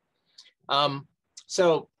brain.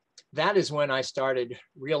 So that is when I started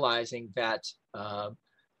realizing that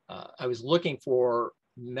I was looking for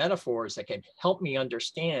metaphors that can help me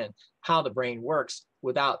understand how the brain works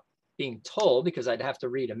without being told, because I'd have to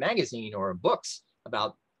read a magazine or books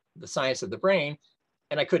about the science of the brain,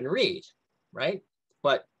 and I couldn't read, right?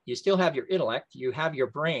 But you still have your intellect, you have your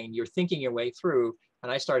brain, you're thinking your way through,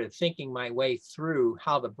 and I started thinking my way through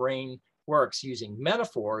how the brain works using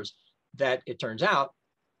metaphors that it turns out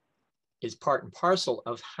is part and parcel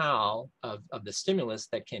of how, of the stimulus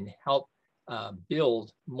that can help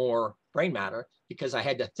build more brain matter, because I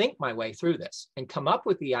had to think my way through this and come up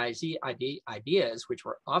with the ideas, which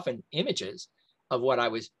were often images of what I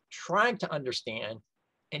was trying to understand,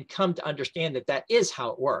 and come to understand that that is how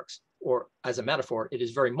it works. Or as a metaphor, it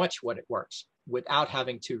is very much what it works without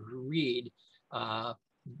having to read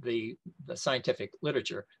the scientific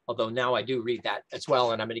literature, although now I do read that as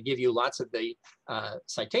well. And I'm going to give you lots of the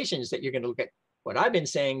citations that you're going to look at what I've been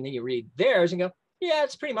saying, then you read theirs and go, yeah,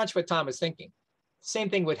 it's pretty much what Tom was thinking. Same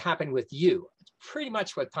thing would happen with you. It's pretty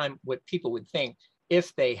much what people would think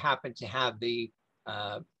if they happen to have the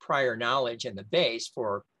prior knowledge and the base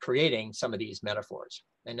for creating some of these metaphors.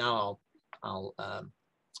 And now I'll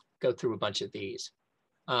go through a bunch of these.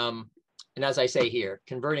 And as I say here,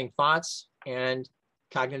 converting thoughts and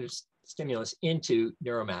cognitive stimulus into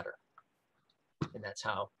neuromatter. And that's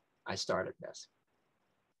how I started this.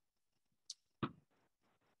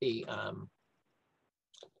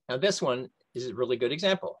 Now this one is a really good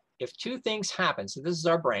example. If two things happen, so this is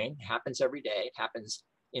our brain, it happens every day, it happens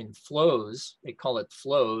in flows, they call it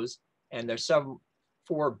flows, and there's some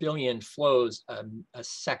 4 billion flows a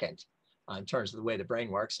second in terms of the way the brain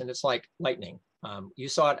works, and it's like lightning. You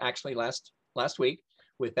saw it actually last week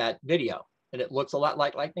with that video, and it looks a lot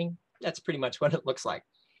like lightning. That's pretty much what it looks like.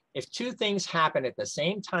 If two things happen at the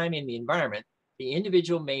same time in the environment, the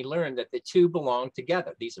individual may learn that the two belong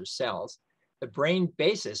together. These are cells. The brain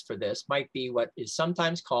basis for this might be what is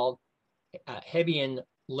sometimes called Hebbian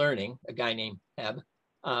learning, a guy named Hebb.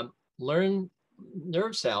 Learn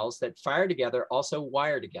nerve cells that fire together also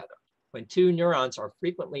wire together. When two neurons are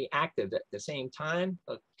frequently active at the same time,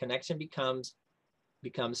 the connection becomes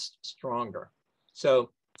stronger.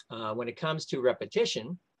 So when it comes to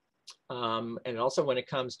repetition, and also when it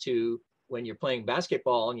comes to when you're playing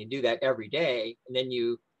basketball and you do that every day, and then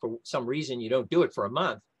you, for some reason, you don't do it for a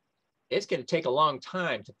month, it's going to take a long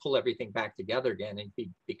time to pull everything back together again and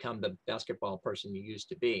become the basketball person you used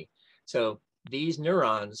to be. So these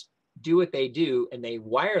neurons do what they do, and they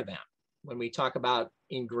wire them. When we talk about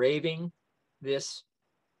engraving this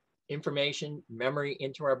information, memory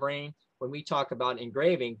into our brain, when we talk about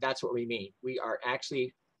engraving, that's what we mean. We are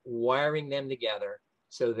actually wiring them together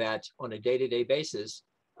so that on a day-to-day basis,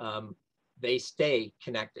 they stay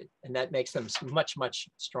connected, and that makes them much, much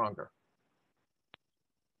stronger.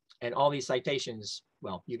 And all these citations,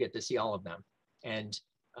 well, you get to see all of them. And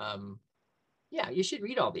Yeah, you should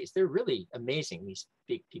read all these. They're really amazing, these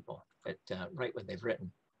big people that write what they've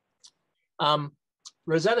written.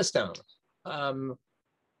 Rosetta Stone.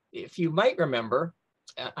 If you might remember,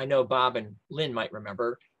 I know Bob and Lynn might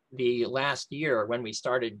remember, the last year when we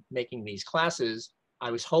started making these classes,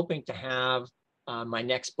 I was hoping to have my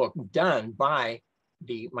next book done by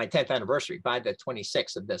my 10th anniversary, by the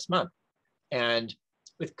 26th of this month. And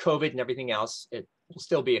with COVID and everything else, it will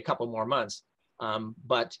still be a couple more months.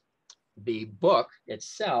 But the book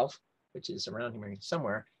itself, which is around here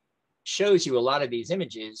somewhere, shows you a lot of these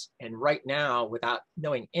images. And right now, without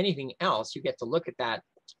knowing anything else, you get to look at that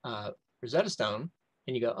Rosetta Stone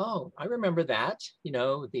and you go, oh, I remember that. You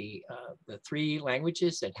know, the 3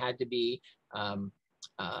 languages that had to be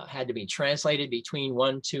translated between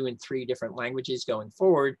 1, 2, and 3 different languages going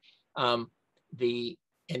forward. And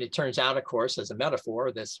it turns out, of course, as a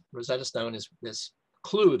metaphor, this Rosetta Stone is this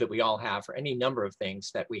clue that we all have for any number of things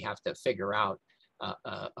that we have to figure out,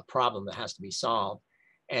 a problem that has to be solved.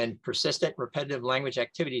 And persistent repetitive language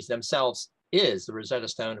activities themselves is the Rosetta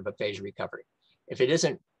Stone of aphasia recovery. If it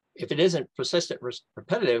isn't persistent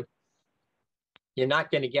repetitive, you're not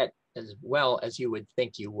going to get as well as you would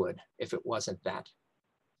think you would if it wasn't that.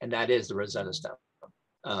 And that is the Rosetta Stone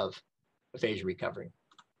of aphasia recovery.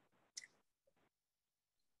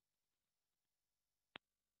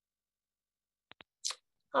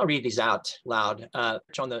 I'll read these out loud.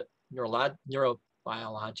 On the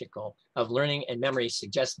neurobiological of learning and memory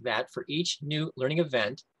suggests that for each new learning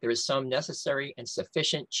event, there is some necessary and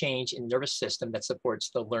sufficient change in the nervous system that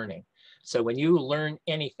supports the learning. So when you learn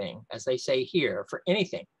anything, as they say here, for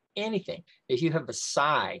anything, if you have a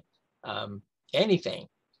psi, anything,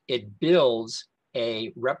 it builds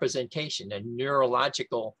a representation, a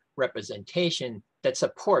neurological representation that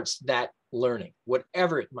supports that learning,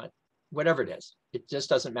 whatever it is. It just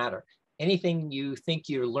doesn't matter. Anything you think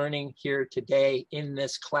you're learning here today in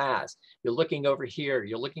this class, you're looking over here,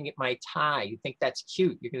 you're looking at my tie, you think that's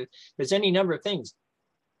cute. There's any number of things.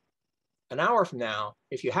 An hour from now,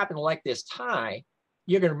 if you happen to like this tie,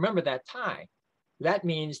 you're going to remember that tie. That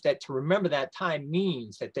means that to remember that tie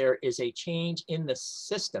means that there is a change in the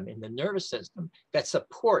system, in the nervous system, that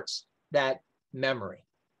supports that memory,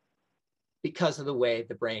 because of the way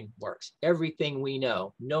the brain works. Everything we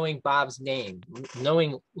know, knowing Bob's name,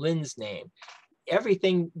 knowing Lynn's name,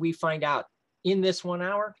 everything we find out in this 1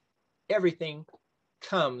 hour, everything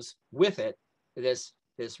comes with it, this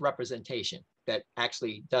representation that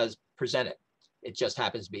actually does present it. It just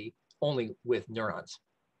happens to be only with neurons.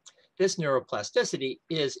 This neuroplasticity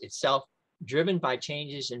is itself driven by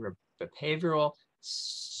changes in behavioral,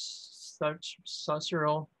 social,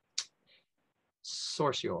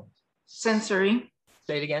 Sensory.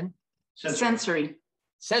 Say it again. Sensory.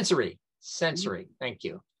 Thank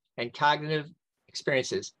you. And cognitive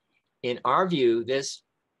experiences. In our view, this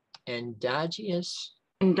endogenous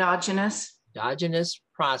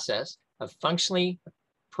process of functionally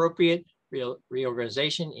appropriate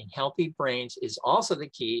reorganization in healthy brains is also the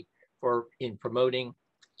key in promoting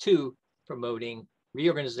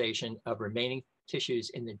reorganization of remaining tissues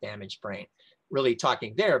in the damaged brain. Really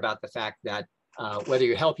talking there about the fact that whether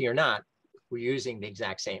you're healthy or not, we're using the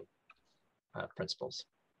exact same principles.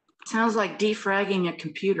 Sounds like defragging a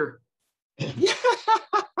computer.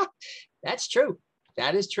 That's true.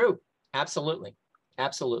 That is true. Absolutely.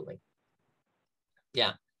 Absolutely.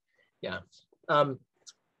 Yeah. Yeah.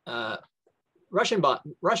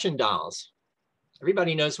 Russian dolls.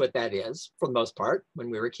 Everybody knows what that is for the most part. When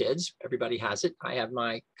we were kids, everybody has it. I have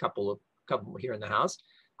my couple here in the house.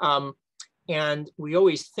 And we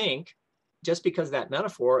always think, just because that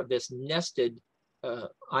metaphor, this nested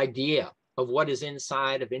idea of what is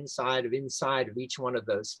inside of each one of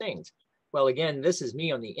those things. Well, again, this is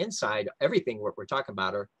me on the inside. Everything what we're talking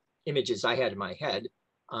about are images I had in my head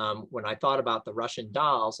when I thought about the Russian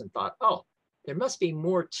dolls and thought, oh, there must be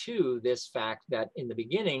more to this fact that in the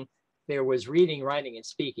beginning, there was reading, writing, and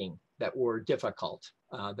speaking that were difficult,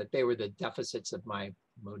 that they were the deficits of my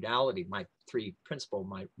modality, my 3 principal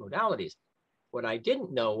modalities. What I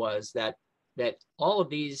didn't know was that all of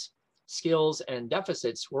these skills and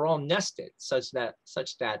deficits were all nested such that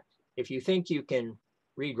if you think you can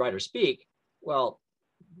read, write, or speak, well,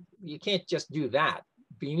 you can't just do that.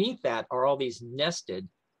 Beneath that are all these nested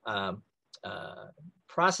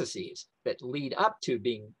processes that lead up to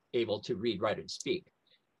being able to read, write, and speak.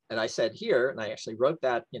 And I said here, and I actually wrote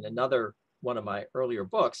that in another one of my earlier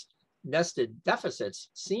books, nested deficits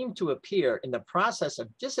seem to appear in the process of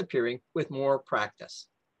disappearing with more practice.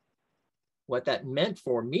 What that meant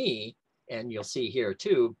for me, and you'll see here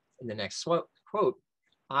too in the next quote,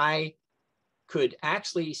 I could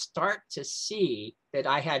actually start to see that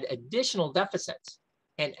I had additional deficits.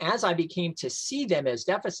 And as I became to see them as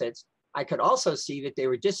deficits, I could also see that they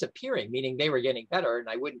were disappearing, meaning they were getting better, and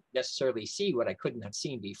I wouldn't necessarily see what I couldn't have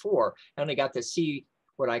seen before. I only got to see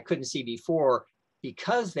what I couldn't see before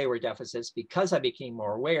because they were deficits, because I became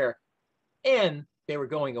more aware, and they were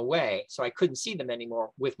going away, so I couldn't see them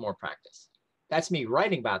anymore with more practice. That's me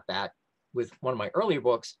writing about that with one of my earlier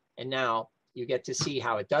books, and now you get to see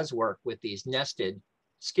how it does work with these nested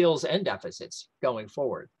skills and deficits going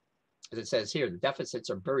forward. As it says here, the deficits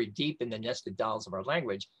are buried deep in the nested dolls of our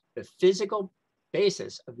language. The physical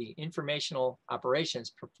basis of the informational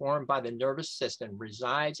operations performed by the nervous system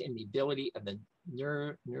resides in the ability of the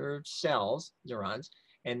nerve cells, neurons,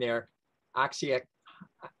 and their oxonic.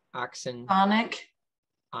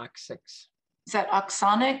 Is that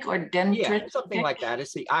oxonic or dendritic? Yeah, something like that.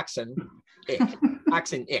 It's the oxonic,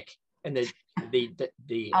 and the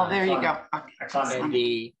oh, there you go. And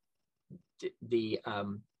the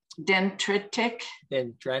dendritic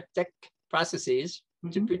processes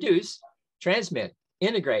to produce, transmit,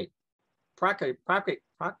 integrate, propagate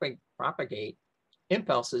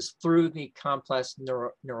impulses through the complex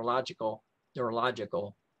neurological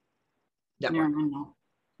network.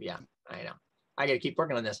 Yeah, I know. I got to keep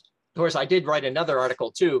working on this. Of course, I did write another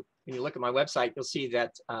article too. When you look at my website, you'll see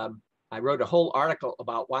that I wrote a whole article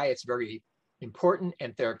about why it's very important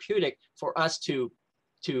and therapeutic for us to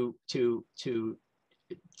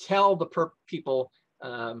tell the people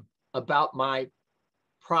about my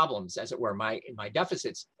problems, as it were, my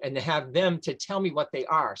deficits, and to have them to tell me what they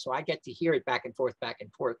are. So I get to hear it back and forth,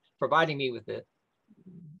 providing me with the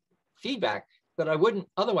feedback that I wouldn't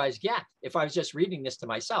otherwise get if I was just reading this to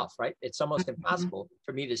myself, right? It's almost impossible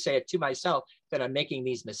for me to say it to myself that I'm making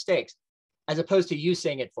these mistakes, as opposed to you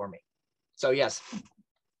saying it for me. So yes,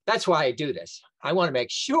 that's why I do this. I want to make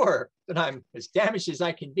sure that I'm as damaged as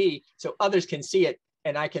I can be so others can see it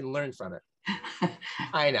and I can learn from it.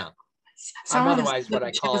 I know. I'm otherwise what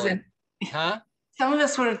I call it. Huh? Some of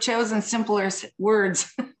us would have chosen simpler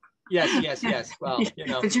words. Yes. Well, you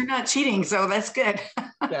know. But you're not cheating, so that's good.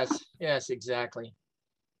 Yes, exactly.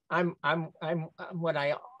 I'm what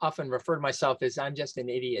I often refer to myself as I'm just an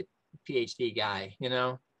idiot PhD guy, you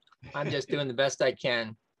know. I'm just doing the best I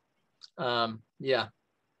can. Yeah.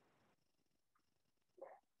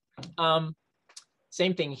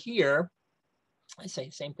 Same thing here. I say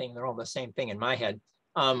same thing, they're all the same thing in my head.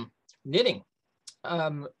 Knitting.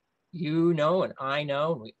 You know, and I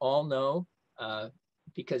know, and we all know,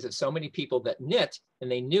 because of so many people that knit,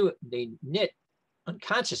 and they knit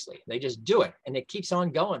unconsciously. They just do it, and it keeps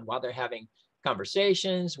on going while they're having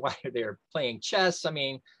conversations, while they're playing chess. I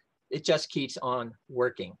mean, it just keeps on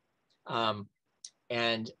working.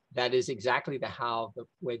 And that is exactly the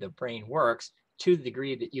way the brain works, to the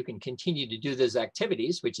degree that you can continue to do those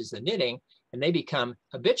activities, which is the knitting, and they become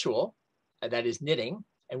habitual, that is knitting.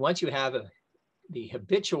 And once you have the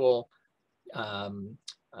habitual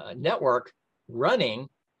network running,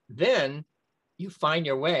 then you find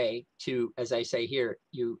your way to, as I say here,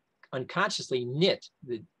 you unconsciously knit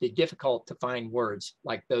the difficult to find words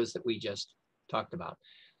like those that we just talked about.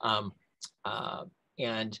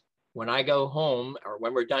 And when I go home, or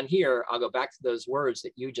when we're done here, I'll go back to those words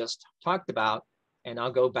that you just talked about, and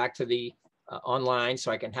I'll go back to the online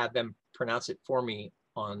so I can have them pronounce it for me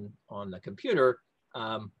on the computer.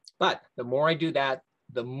 But the more I do that,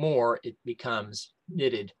 the more it becomes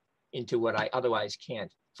knitted into what I otherwise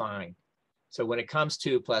can't find. So when it comes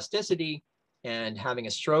to plasticity and having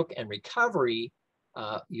a stroke and recovery,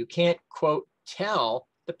 you can't, quote, tell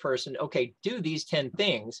the person, okay, do these 10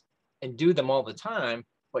 things and do them all the time.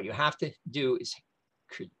 What you have to do is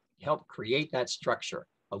help create that structure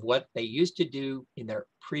of what they used to do in their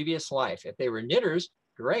previous life. If they were knitters,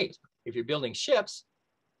 great. If you're building ships,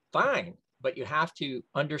 fine. But you have to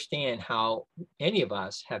understand how any of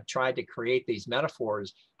us have tried to create these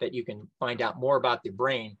metaphors that you can find out more about the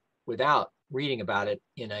brain without reading about it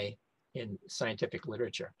in scientific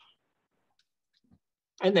literature.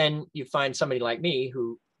 And then you find somebody like me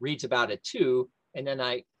who reads about it too. And then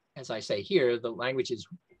as I say here, the language is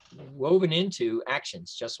woven into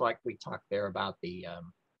actions, just like we talked there about the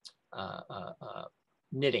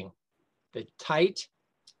knitting. The tight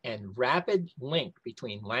and rapid link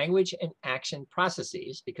between language and action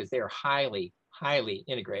processes, because they are highly, highly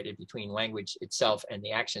integrated between language itself and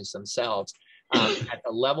the actions themselves, at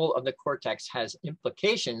the level of the cortex, has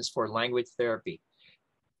implications for language therapy.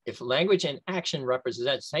 If language and action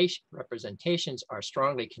representations are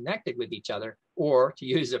strongly connected with each other, or to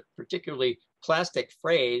use a particularly plastic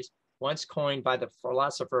phrase once coined by the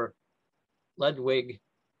philosopher Ludwig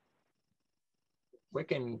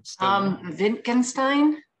Wittgenstein.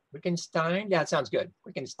 Wittgenstein. Wittgenstein. Yeah, it sounds good.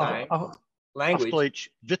 Wittgenstein.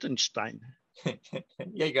 Language. Wittgenstein. There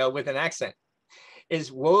you go, with an accent.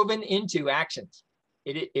 Is woven into actions.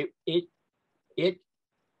 It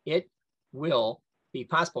will be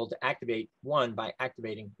possible to activate one by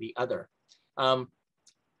activating the other.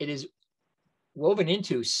 It is woven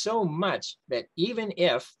into so much that even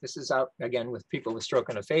if, this is out again with people with stroke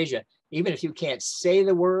and aphasia, even if you can't say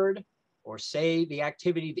the word or say the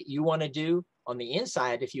activity that you want to do on the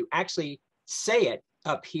inside, if you actually say it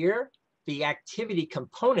up here, the activity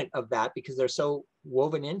component of that, because they're so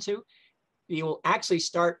woven into, you will actually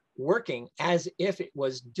start working as if it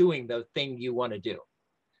was doing the thing you want to do.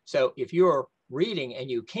 So if you're reading and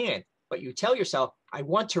you can't, but you tell yourself, I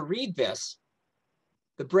want to read this,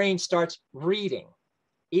 the brain starts reading,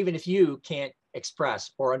 even if you can't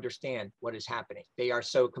express or understand what is happening. They are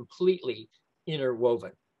so completely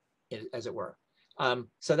interwoven, as it were.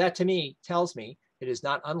 So that to me tells me it is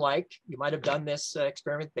not unlike, you might have done this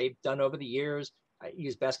experiment they've done over the years. I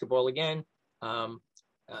use basketball again.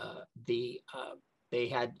 They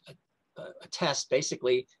had a test,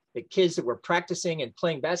 basically, the kids that were practicing and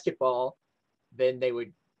playing basketball, then they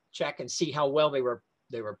would check and see how well they were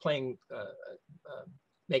playing,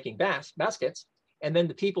 making baskets. And then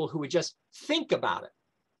the people who would just think about it,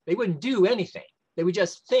 they wouldn't do anything. They would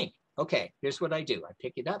just think, okay, here's what I do. I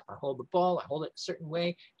pick it up, I hold the ball, I hold it a certain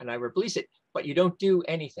way, and I release it, but you don't do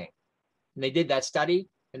anything. And they did that study,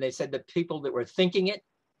 and they said the people that were thinking it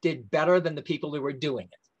did better than the people that were doing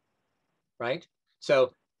it, right?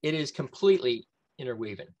 So it is completely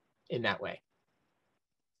interwoven in that way,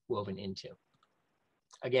 woven into.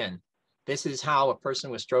 Again, this is how a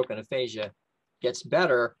person with stroke and aphasia gets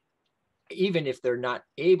better, even if they're not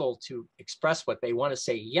able to express what they want to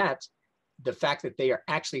say yet. The fact that they are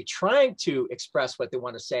actually trying to express what they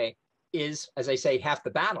want to say is, as I say, half the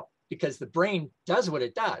battle, because the brain does what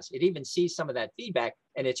it does. It even sees some of that feedback,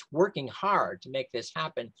 and it's working hard to make this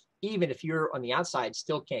happen, even if you're on the outside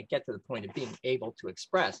still can't get to the point of being able to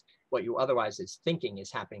express what you otherwise is thinking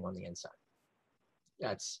is happening on the inside.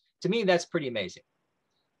 That's, to me, that's pretty amazing.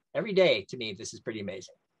 Every day, to me, this is pretty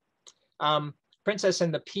amazing. Princess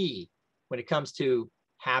and the Pea, when it comes to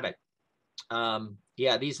habit.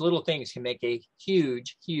 Yeah, these little things can make a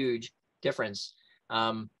huge, huge difference.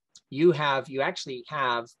 You actually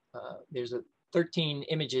have, there's 13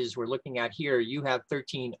 images we're looking at here. You have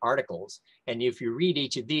 13 articles. And if you read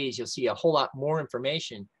each of these, you'll see a whole lot more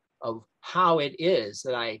information of how it is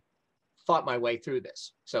that I thought my way through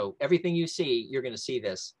this. So everything you see, you're going to see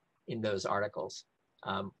this in those articles,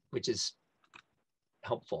 which is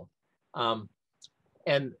helpful.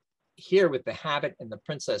 And here with the habit and the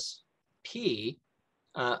Princess P,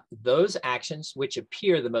 those actions which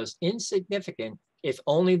appear the most insignificant, if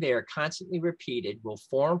only they are constantly repeated, will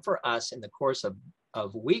form for us in the course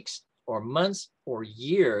of weeks or months or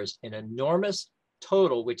years an enormous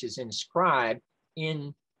total which is inscribed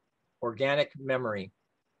in organic memory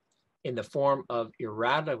in the form of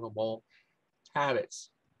ineradicable habits.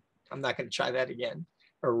 I'm not going to try that again.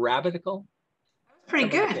 Ineradicable? Pretty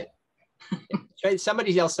good.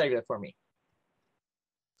 Somebody else say that for me.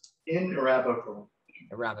 Ineradicable.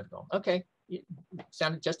 Ineradicable. Okay. You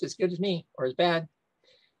sounded just as good as me, or as bad.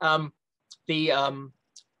 So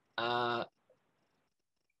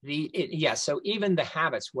even the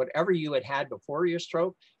habits, whatever you had before your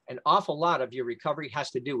stroke, an awful lot of your recovery has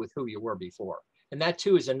to do with who you were before. And that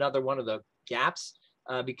too is another one of the gaps,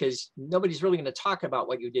 because nobody's really going to talk about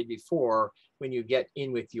what you did before when you get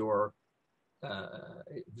in with your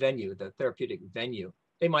venue, the therapeutic venue.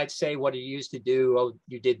 They might say what you used to do, oh,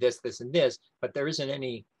 you did this, this, and this, but there isn't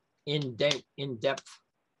any in-depth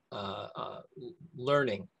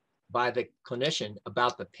learning by the clinician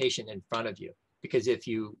about the patient in front of you. Because if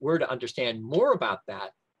you were to understand more about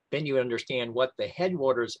that, then you understand what the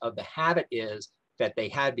headwaters of the habit is that they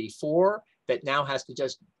had before, that now has to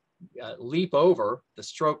just leap over the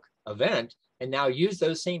stroke event and now use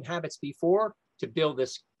those same habits before to build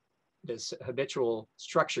this habitual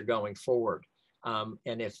structure going forward.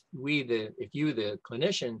 And if you, the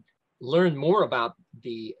clinician, learn more about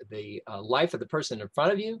the life of the person in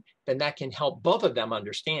front of you, then that can help both of them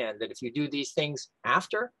understand that if you do these things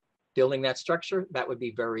after building that structure, that would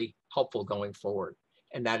be very helpful going forward.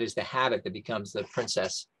 And that is the habit that becomes the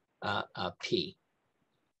Princess P,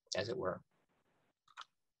 as it were.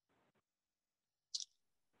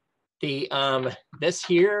 This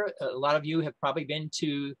here, a lot of you have probably been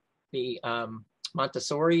to the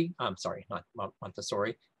Montessori, I'm sorry, not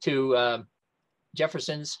Montessori, to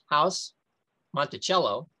Jefferson's house,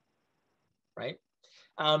 Monticello, right?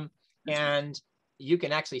 And you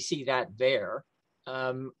can actually see that there.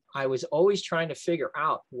 I was always trying to figure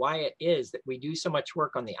out why it is that we do so much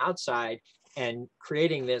work on the outside and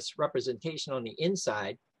creating this representation on the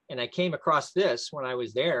inside. And I came across this when I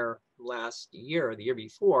was there last year or the year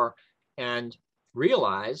before, and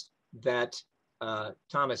realized that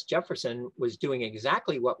Thomas Jefferson was doing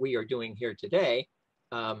exactly what we are doing here today,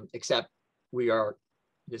 except we are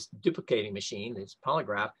this duplicating machine, this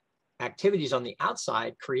polygraph. Activities on the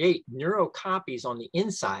outside create neurocopies on the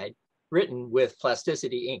inside written with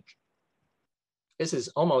plasticity ink. This is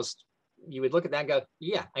almost, you would look at that and go,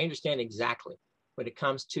 yeah, I understand exactly. When it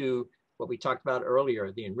comes to what we talked about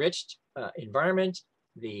earlier, the enriched environment,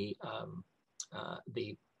 the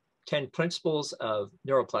 10 principles of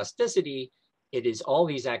neuroplasticity, it is all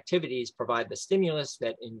these activities provide the stimulus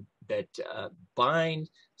that bind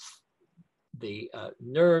the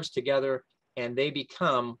nerves together, and they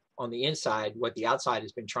become on the inside what the outside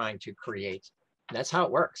has been trying to create. And that's how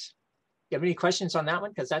it works. You have any questions on that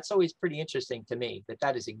one? Because that's always pretty interesting to me,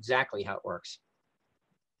 that is exactly how it works.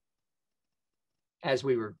 As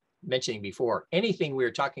we were mentioning before, anything we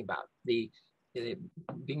were talking about, the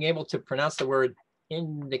being able to pronounce the word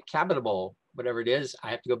indecapitable, whatever it is,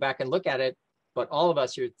 I have to go back and look at it. But all of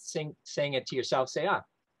us, you're saying it to yourself, say,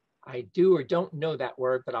 I do or don't know that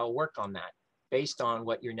word, but I'll work on that based on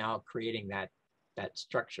what you're now creating that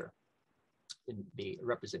structure in the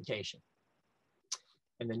representation.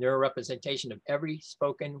 And the neurorepresentation of every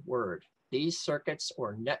spoken word. These circuits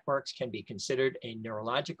or networks can be considered a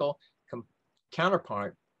neurological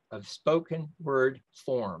counterpart of spoken word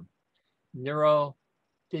form.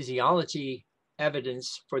 Neurophysiology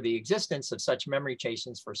evidence for the existence of such memory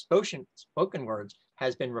chains for spoken words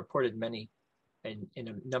has been reported in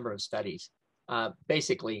a number of studies.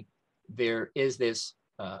 Basically, there is this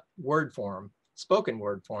word form, spoken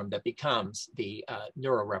word form, that becomes the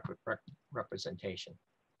neurorepresentation.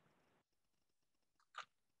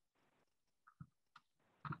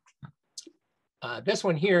 This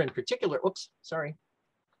one here in particular, oops, sorry.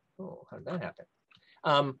 Oh, how did that happen?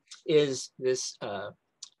 Is this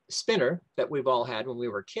spinner that we've all had when we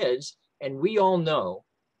were kids. And we all know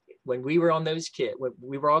when we were on those when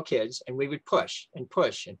we were all kids, and we would push and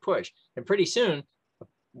push and push. And pretty soon,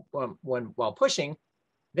 while pushing,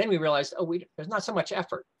 then we realized, oh, there's not so much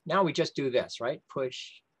effort. Now we just do this, right?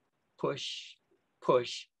 Push, push,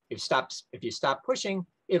 push. If you stop pushing,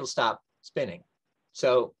 it'll stop spinning.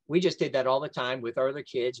 So we just did that all the time with our other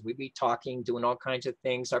kids. We'd be talking, doing all kinds of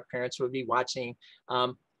things. Our parents would be watching,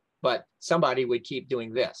 but somebody would keep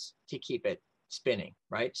doing this to keep it spinning,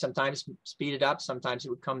 right? Sometimes speed it up, sometimes it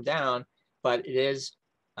would come down, but it is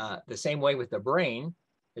the same way with the brain.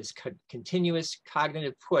 This continuous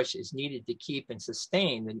cognitive push is needed to keep and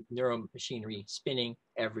sustain the neuromachinery spinning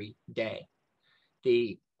every day.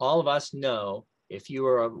 All of us know, if you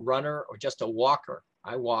are a runner or just a walker,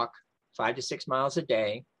 I walk 5 to 6 miles a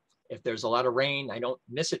day. If there's a lot of rain, I don't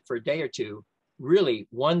miss it for a day or two. Really,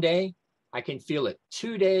 one day, I can feel it.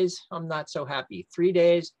 2 days, I'm not so happy. 3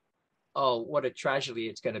 days, oh, what a tragedy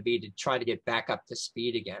it's going to be to try to get back up to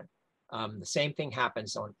speed again. The same thing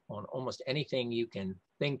happens on almost anything you can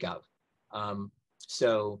think of.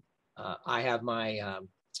 I have my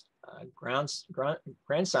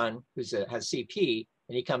grandson who has CP,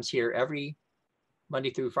 and he comes here every Monday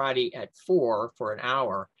through Friday at 4 for an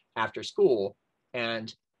hour after school.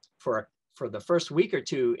 And for the first week or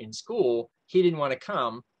two in school, he didn't want to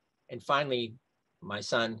come. And finally, my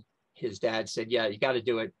son, his dad said, yeah, you got to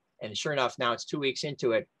do it. And sure enough, now it's 2 weeks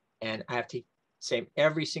into it. And I have to say him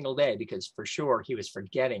every single day, because for sure he was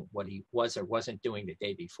forgetting what he was or wasn't doing the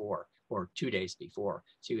day before or 2 days before.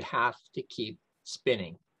 So you have to keep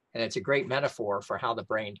spinning. And it's a great metaphor for how the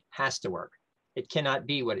brain has to work. It cannot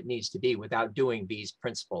be what it needs to be without doing these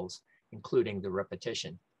principles, including the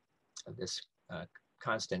repetition of this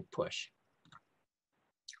constant push.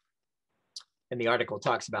 And the article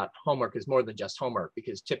talks about homework is more than just homework,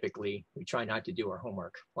 because typically we try not to do our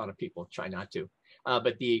homework. A lot of people try not to.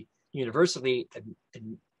 But the universally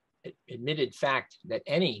admitted fact that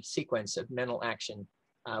any sequence of mental action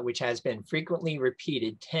which has been frequently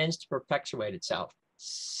repeated tends to perpetuate itself,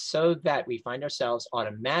 so that we find ourselves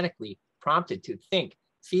automatically prompted to think,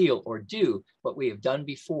 feel, or do what we have done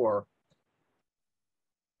before,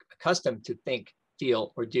 accustomed to think,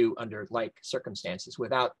 feel, or do under like circumstances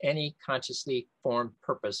without any consciously formed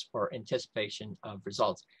purpose or anticipation of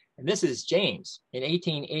results. And this is James in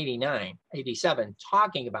 1887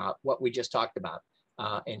 talking about what we just talked about.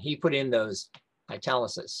 And he put in those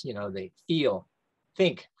italics, they feel,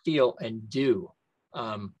 think, feel, and do.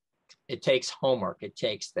 It takes homework. It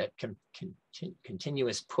takes that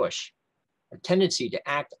continuous push, a tendency to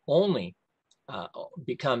act only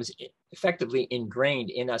becomes effectively ingrained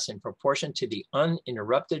in us in proportion to the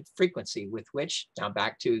uninterrupted frequency with which, now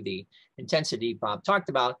back to the intensity Bob talked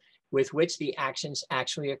about, with which the actions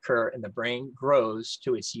actually occur and the brain grows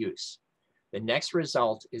to its use. The next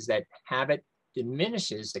result is that habit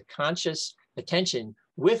diminishes the conscious attention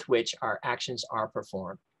with which our actions are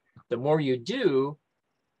performed. The more you do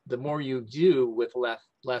with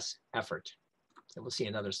less effort. And we'll see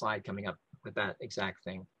another slide coming up with that exact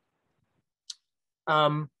thing.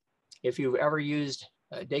 If you've ever used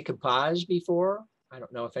decoupage before, I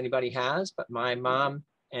don't know if anybody has, but my mom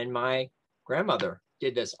and my grandmother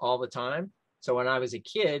did this all the time. So when I was a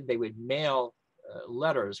kid, they would mail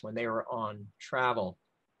letters when they were on travel.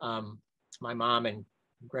 My mom and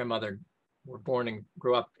grandmother were born and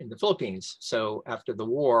grew up in the Philippines. So after the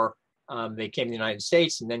war, they came to the United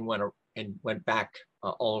States and then went back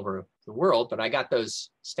all over the world. But I got those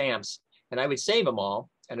stamps and I would save them all.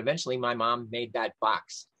 And eventually my mom made that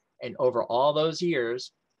box. And over all those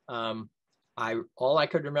years, all I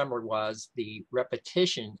could remember was the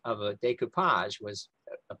repetition of a decoupage was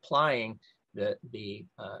applying the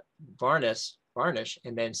varnish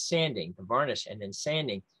and then sanding, the varnish and then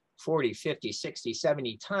sanding 40, 50, 60,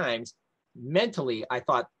 70 times. Mentally, I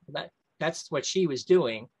thought that's what she was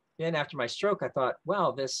doing. Then after my stroke, I thought,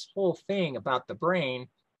 well, this whole thing about the brain,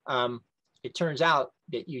 it turns out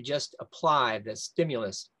that you just apply the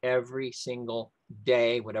stimulus every single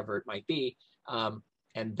day, whatever it might be.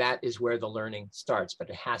 And that is where the learning starts, but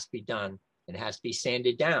it has to be done. It has to be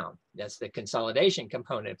sanded down. That's the consolidation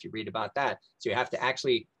component, if you read about that. So you have to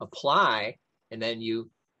actually apply and then you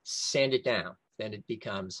sand it down. Then it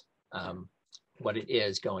becomes what it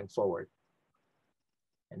is going forward.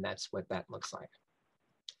 And that's what that looks like.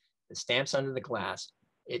 The stamps under the glass.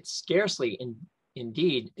 It scarcely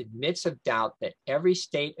indeed admits of doubt that every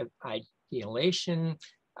state of ideation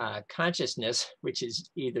consciousness, which is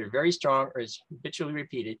either very strong or is habitually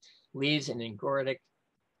repeated, leaves an engordic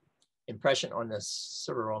impression on the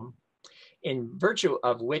cerebrum, in virtue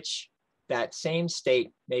of which that same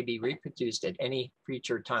state may be reproduced at any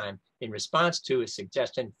future time in response to a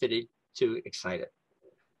suggestion fitted to excite it.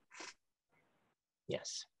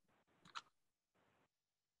 Yes.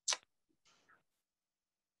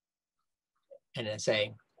 And then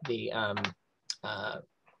saying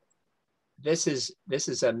this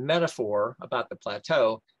is a metaphor about the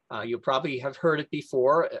plateau. You probably have heard it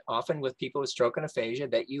before, often with people with stroke and aphasia,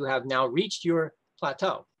 that you have now reached your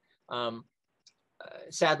plateau.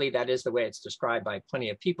 Sadly, that is the way it's described by plenty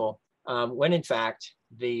of people, when in fact,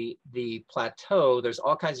 the plateau, there's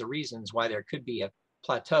all kinds of reasons why there could be a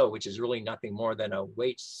plateau, which is really nothing more than a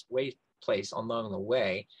wait place along the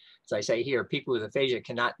way. As I say here, people with aphasia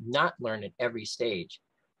cannot not learn at every stage.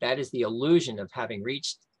 That is the illusion of having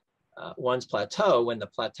reached one's plateau, when the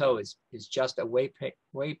plateau is just a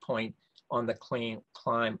waypoint on the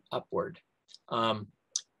climb upward.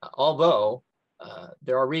 Although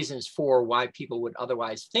there are reasons for why people would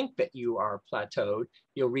otherwise think that you are plateaued.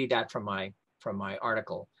 You'll read that from my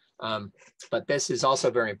article. But this is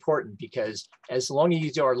also very important, because as long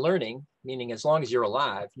as you are learning, meaning as long as you're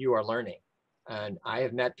alive, you are learning. And I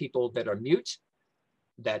have met people that are mute,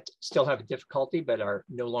 that still have a difficulty, but are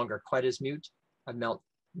no longer quite as mute. I've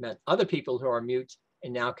met other people who are mute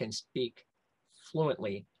and now can speak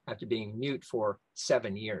fluently after being mute for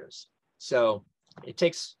 7 years. So it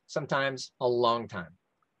takes sometimes a long time.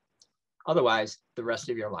 Otherwise, the rest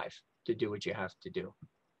of your life to do what you have to do.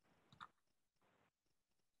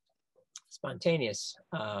 Spontaneous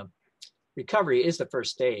recovery is the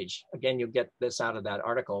first stage. Again, you'll get this out of that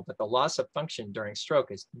article, but the loss of function during stroke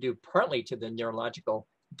is due partly to the neurological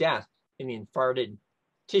death in the infarcted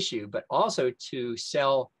tissue, but also to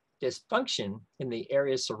cell dysfunction in the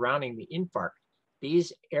areas surrounding the infarct.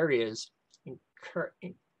 These areas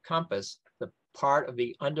encompass the part of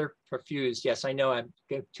the underperfused. Yes, I know I've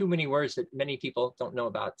given too many words that many people don't know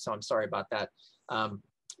about, so I'm sorry about that.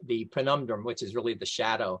 The penumbrum, which is really the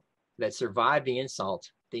shadow that survived the insult,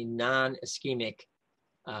 the non-ischemic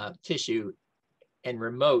tissue and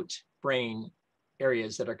remote brain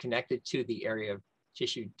areas that are connected to the area of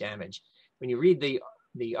tissue damage. When you read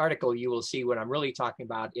the article, you will see what I'm really talking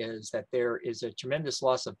about is that there is a tremendous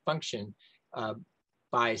loss of function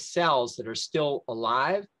by cells that are still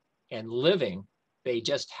alive and living. They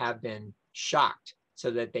just have been shocked so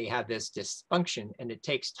that they have this dysfunction, and it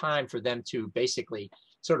takes time for them to basically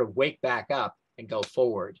sort of wake back up and go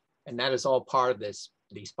forward. And that is all part of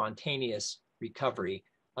the spontaneous recovery,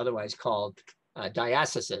 otherwise called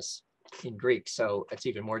diastasis in Greek. So it's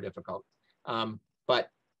even more difficult. But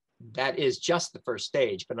that is just the first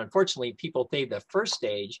stage. But unfortunately, people think the first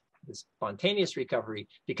stage, the spontaneous recovery,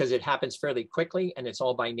 because it happens fairly quickly and it's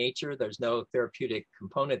all by nature. There's no therapeutic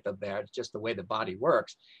component of that. It's just the way the body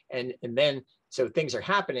works. And then, so things are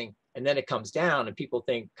happening and then it comes down and people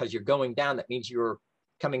think because you're going down, that means you're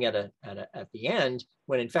coming at the end,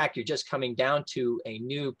 when in fact, you're just coming down to a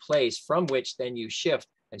new place from which then you shift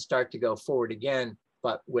and start to go forward again,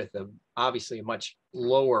 but with obviously a much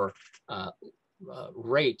lower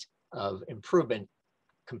rate of improvement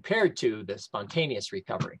compared to the spontaneous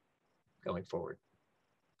recovery going forward.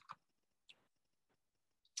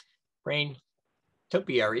 Brain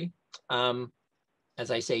topiary,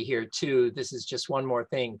 as I say here too, this is just one more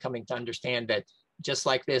thing coming to understand that just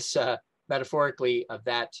like this metaphorically of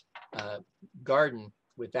that garden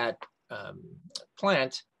with that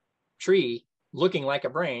plant, tree looking like a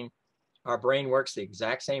brain, our brain works the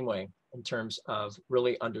exact same way in terms of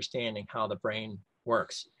really understanding how the brain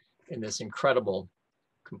works in this incredible,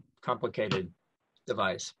 complicated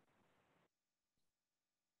device.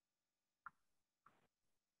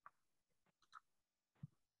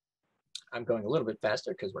 I'm going a little bit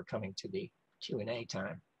faster because we're coming to the Q&A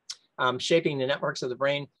time. Shaping the networks of the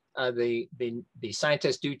brain. The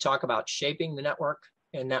scientists do talk about shaping the network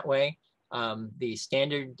in that way. The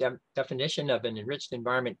standard definition of an enriched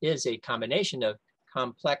environment is a combination of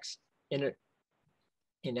complex,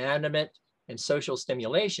 inanimate, and social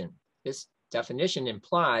stimulation. This definition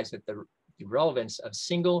implies that the relevance of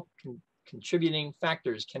single contributing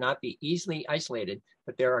factors cannot be easily isolated,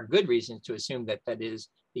 but there are good reasons to assume that that is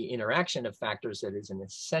the interaction of factors that is an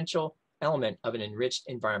essential element of an enriched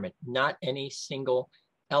environment, not any single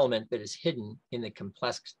element that is hidden in the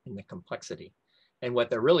complexity. And what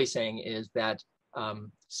they're really saying is that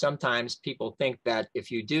sometimes people think that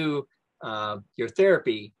if you do your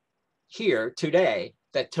therapy here today,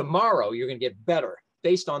 that tomorrow you're going to get better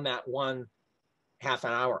based on that one half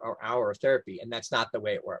an hour or hour of therapy. And that's not the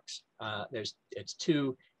way it works. It's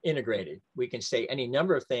too integrated. We can say any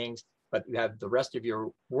number of things, but you have the rest of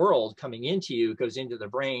your world coming into you, goes into the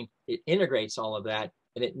brain, it integrates all of that,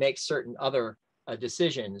 and it makes certain other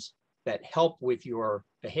decisions that help with your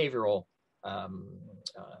behavioral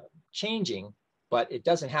changing, but it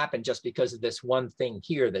doesn't happen just because of this one thing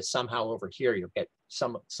here that somehow over here you'll get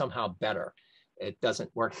somehow better. It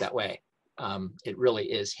doesn't work that way. It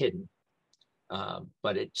really is hidden,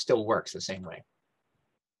 but it still works the same way.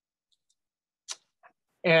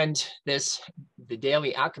 And the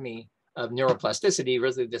daily alchemy of neuroplasticity,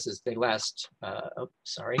 really this is the last,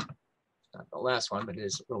 sorry, not the last one, but it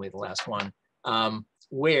is really the last one,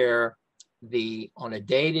 where on a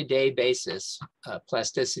day-to-day basis,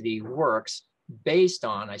 plasticity works based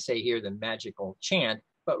on, I say here, the magical chant,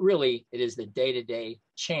 but really it is the day-to-day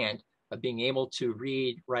chant of being able to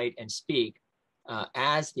read, write, and speak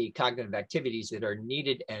as the cognitive activities that are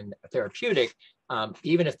needed and therapeutic,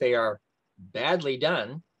 even if they are badly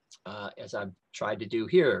done, as I've tried to do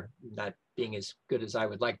here, not being as good as I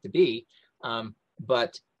would like to be,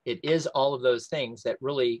 but it is all of those things that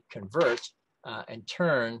really convert and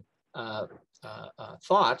turn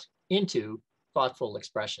thought into thoughtful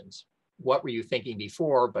expressions. What were you thinking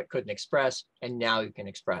before but couldn't express, and now you can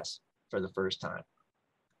express for the first time.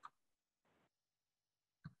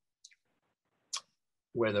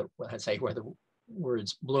 Where the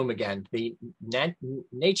words bloom again. The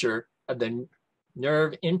nature of the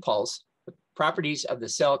nerve impulse, the properties of the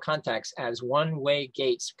cell contacts as one-way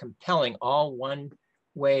gates compelling all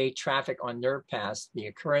one-way traffic on nerve paths, the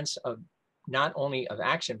occurrence of not only of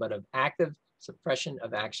action, but of active suppression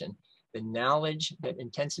of action. The knowledge that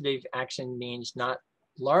intensity of action means not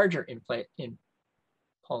larger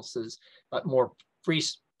impulses, but more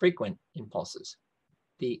frequent impulses.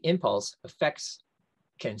 The impulse affects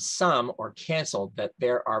can sum or cancel that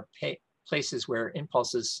there are places where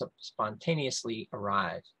impulses spontaneously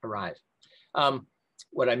arrive.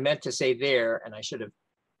 What I meant to say there, and I should have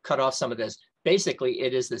cut off some of this, basically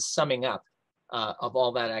it is the summing up of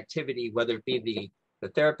all that activity, whether it be the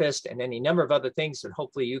therapist and any number of other things that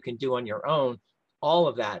hopefully you can do on your own. All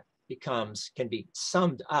of that can be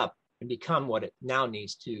summed up and become what it now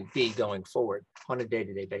needs to be going forward on a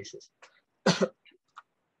day-to-day basis.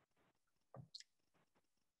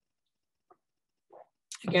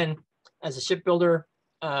 Again, as a shipbuilder,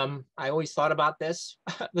 I always thought about this.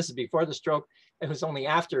 This is before the stroke. It was only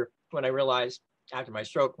after my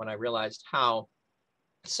stroke, when I realized how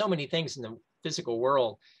so many things in the physical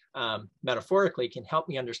world metaphorically can help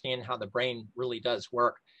me understand how the brain really does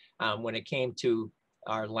work. When it came to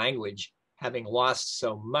our language, having lost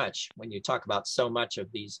so much, when you talk about so much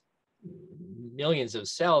of these millions of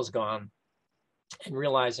cells gone, and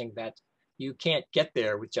realizing that you can't get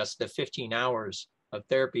there with just the 15 hours of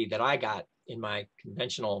therapy that I got in my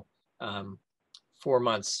conventional 4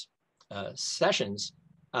 months sessions,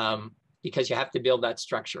 because you have to build that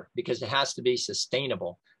structure, because it has to be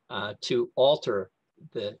sustainable to alter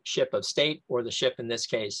the ship of state, or the ship in this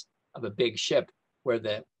case of a big ship, where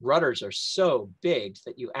the rudders are so big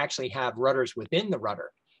that you actually have rudders within the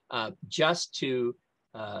rudder, just to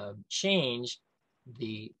change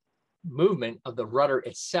the movement of the rudder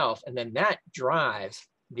itself. And then that drives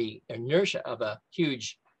the inertia of a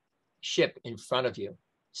huge ship in front of you.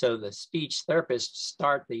 So the speech therapists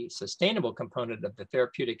start the sustainable component of the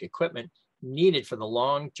therapeutic equipment needed for the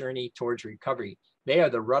long journey towards recovery. They are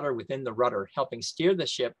the rudder within the rudder, helping steer the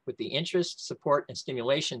ship with the interest, support, and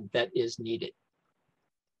stimulation that is needed.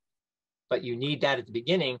 But you need that at the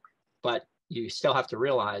beginning, but you still have to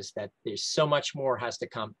realize that there's so much more has to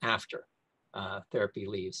come after therapy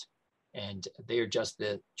leaves. And they are just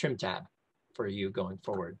the trim tab for you going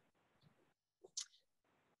forward.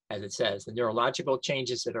 As it says, the neurological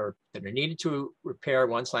changes that are needed to repair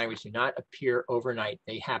one's language do not appear overnight.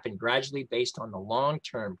 They happen gradually based on the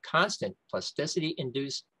long-term constant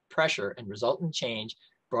plasticity-induced pressure and resultant change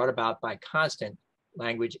brought about by constant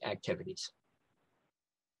language activities.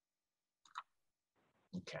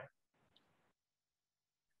 Okay.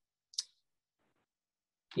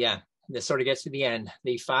 Yeah, this sort of gets to the end.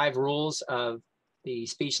 The 5 rules of the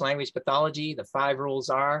speech language pathology. The 5 rules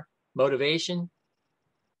are motivation,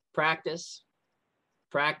 practice,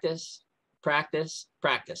 practice, practice,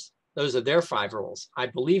 practice. Those are their 5 rules. I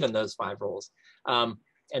believe in those 5 rules.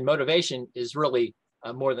 And motivation is really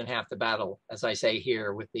more than half the battle, as I say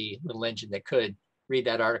here with the little engine that could. Read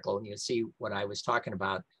that article and you'll see what I was talking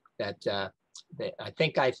about, that I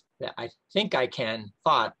think I can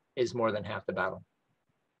thought is more than half the battle.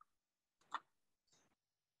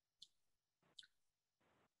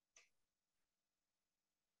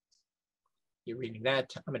 You're reading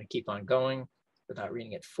that. I'm going to keep on going without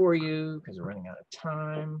reading it for you because we're running out of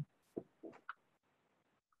time.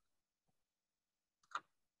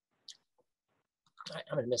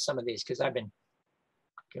 I'm going to miss some of these because I've been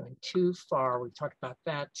going too far. We talked about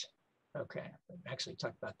that. Okay, I actually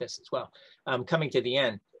talked about this as well. Coming to the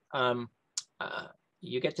end,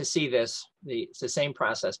 you get to see this. It's the same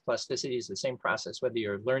process. Plasticity is the same process, whether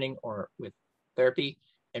you're learning or with therapy.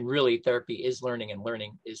 And really, therapy is learning and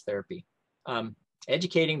learning is therapy.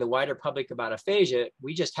 Educating the wider public about aphasia,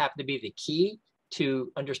 we just happen to be the key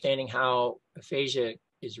to understanding how aphasia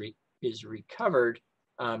is recovered,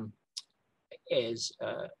 it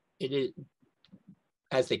is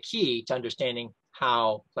as the key to understanding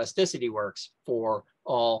how plasticity works for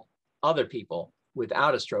all other people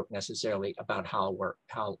without a stroke necessarily, about how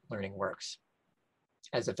learning works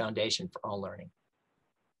as a foundation for all learning.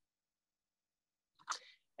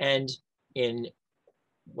 And in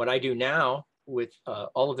what I do now with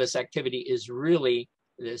all of this activity is really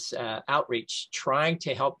this outreach, trying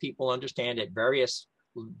to help people understand at various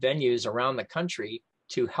venues around the country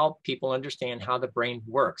to help people understand how the brain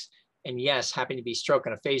works. And yes, happen to be stroke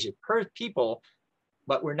and aphasia per people,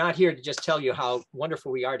 but we're not here to just tell you how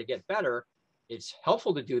wonderful we are to get better. It's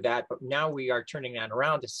helpful to do that, but now we are turning that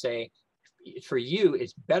around to say, for you,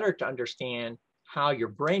 it's better to understand how your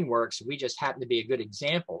brain works. We just happen to be a good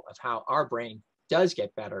example of how our brain does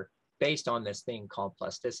get better based on this thing called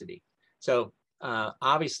plasticity. So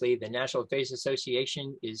obviously the National Aphasia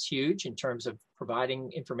Association is huge in terms of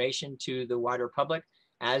providing information to the wider public,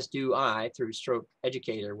 as do I through Stroke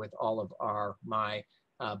Educator with all of my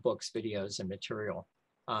books, videos, and material.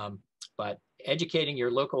 But educating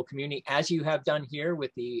your local community, as you have done here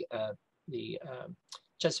with the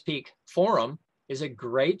Chesapeake Forum, is a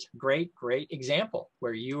great, great, great example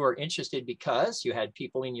where you are interested because you had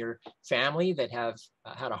people in your family that have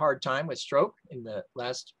had a hard time with stroke in the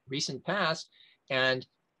recent past, and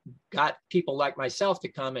got people like myself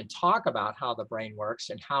to come and talk about how the brain works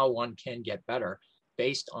and how one can get better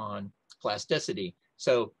based on plasticity.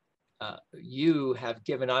 So you have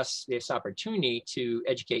given us this opportunity to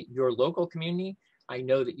educate your local community. I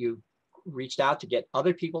know that you reached out to get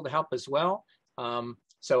other people to help as well.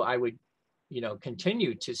 So I would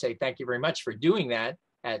continue to say thank you very much for doing that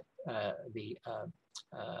at the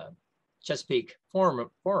Chesapeake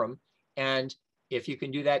Forum. And if you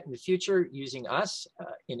can do that in the future using us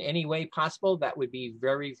in any way possible, that would be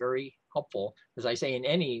very, very helpful. As I say, in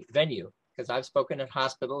any venue, because I've spoken at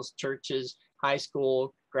hospitals, churches, high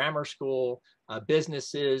school, grammar school,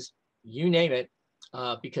 businesses, you name it,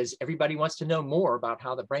 because everybody wants to know more about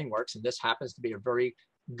how the brain works. And this happens to be a very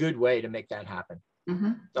good way to make that happen.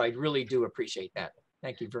 Mm-hmm. So I really do appreciate that.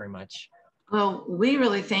 Thank you very much. Well, we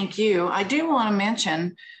really thank you. I do want to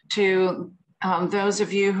mention to those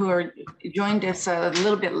of you who are joined us a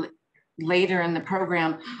little bit later in the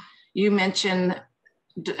program, you mentioned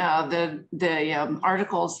the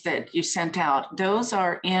articles that you sent out. Those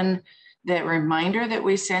are in the reminder that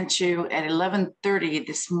we sent you at 11:30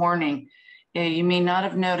 this morning. You may not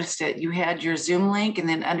have noticed it. You had your Zoom link, and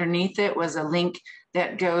then underneath it was a link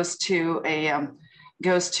that goes to a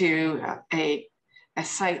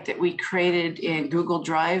site that we created in Google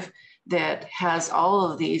Drive that has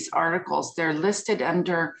all of these articles. They're listed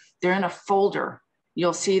under, they're in a folder.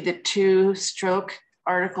 You'll see the 2 stroke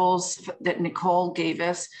articles that Nicole gave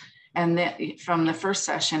us and that from the first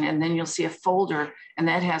session, and then you'll see a folder, and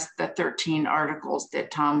that has the 13 articles that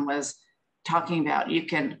Tom was talking about. You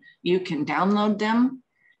can download them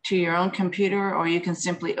to your own computer, or you can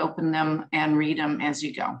simply open them and read them as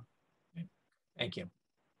you go. Thank you.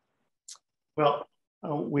 Well,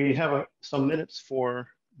 we have some minutes for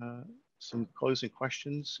some closing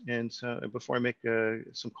questions, and so before I make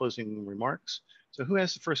some closing remarks. So who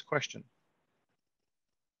has the first question?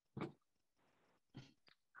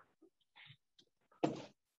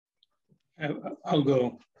 I'll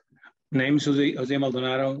go. My name is Jose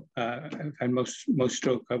Maldonado. I've had most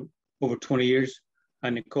stroke over 20 years.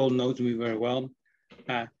 Nicole knows me very well.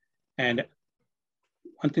 And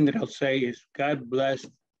one thing that I'll say is God bless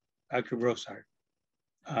Dr. Broussard.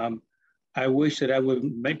 I wish that I would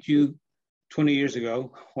have met you 20 years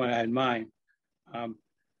ago when I had mine.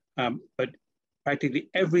 But practically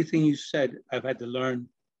everything you said, I've had to learn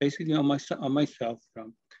basically on myself.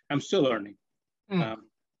 I'm still learning.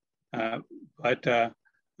 But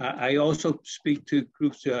I also speak to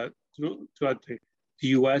groups throughout the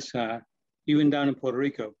US, even down in Puerto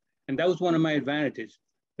Rico. And that was one of my advantages,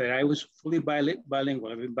 that I was fully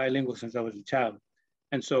bilingual. I've been bilingual since I was a child.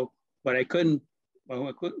 And so, but I couldn't,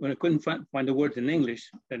 when I couldn't find the words in English,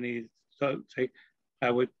 then I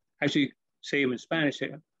would actually say them in Spanish,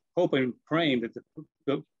 hoping and praying that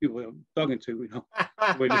the people I'm talking to,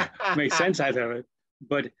 would make sense out of it.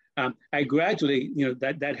 But I gradually,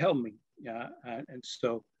 that helped me. And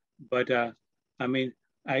so, but I mean,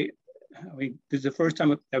 this is the first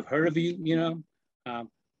time I've heard of you.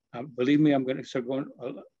 Believe me, I'm going to start going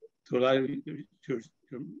to a lot of your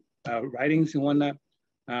writings and whatnot.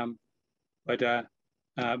 But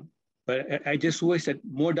I just wish that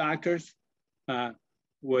more doctors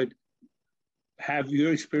would have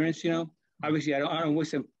your experience. Obviously, I don't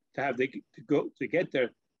wish them to have to get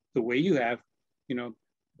there the way you have.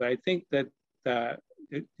 But I think that I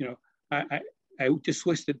just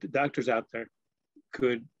wish that the doctors out there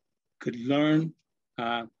could learn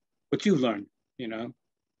what you've learned.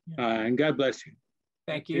 And God bless you.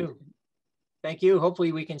 Thank you. Thank you.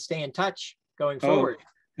 Hopefully we can stay in touch going forward.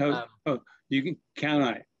 You can count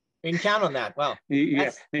on it. We can count on that. Well,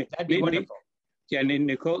 yeah, that'd be wonderful. Yeah,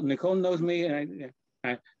 Nicole knows me, and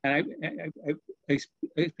I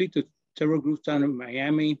speak to several groups down in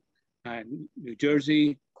Miami, New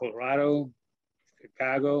Jersey, Colorado,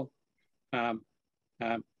 Chicago, and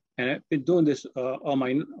I've been doing this all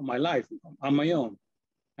my life on my own,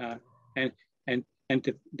 and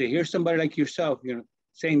to hear somebody like yourself,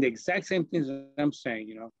 saying the exact same things that I'm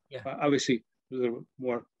saying, obviously a little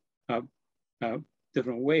more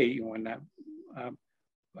different way and that,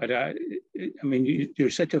 but I mean, you're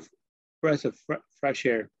such a breath of fresh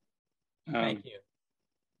air. Thank you.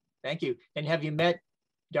 Thank you. And have you met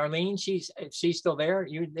Darlene? She's still there.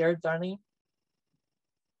 You there, Darlene?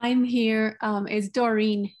 I'm here. It's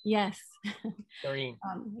Doreen. Yes. Doreen.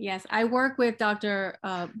 Yes, I work with Dr.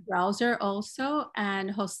 Browser also, and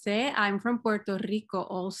Jose. I'm from Puerto Rico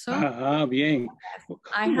also. Bien.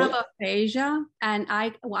 I have aphasia, and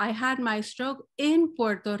I had my stroke in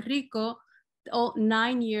Puerto Rico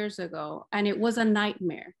 9 years ago, and it was a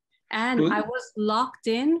nightmare. And I was locked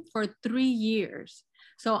in for 3 years.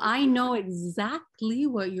 So I know exactly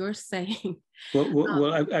what you're saying.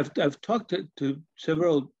 Well, I've talked to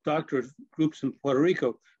several doctors groups in Puerto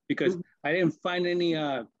Rico because I didn't find any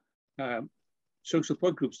stroke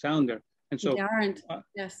support groups down there, and so there aren't.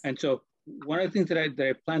 Yes. And so one of the things that I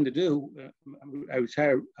plan to do, I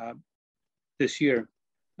retire this year,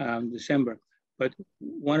 December. But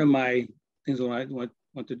one of my things that I want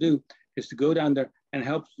to do is to go down there and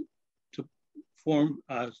help to form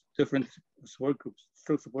different support groups,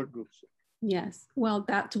 stroke support groups. Yes, well,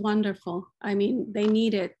 that's wonderful. I mean, they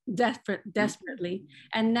need it desperately.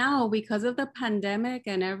 And now, because of the pandemic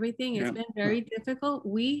and everything, it's been very difficult.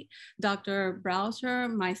 We, Dr. Browser,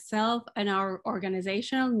 myself, and our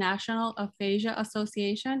organization, National Aphasia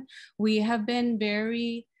Association, we have been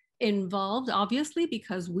very involved, obviously,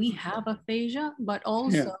 because we have aphasia, but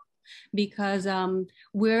also because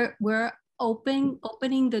we're opening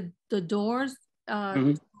the doors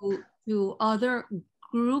to other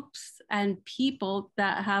groups and people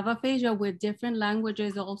that have aphasia with different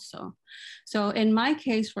languages also. So in my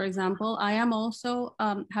case, for example, I am also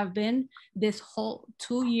have been this whole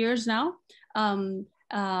 2 years now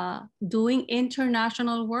doing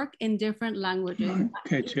international work in different languages.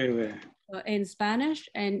 In Spanish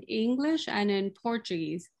and English and in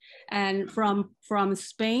Portuguese, and from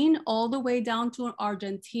Spain all the way down to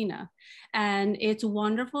Argentina. And it's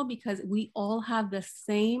wonderful because we all have the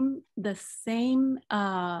same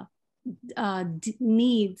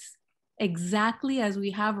needs exactly as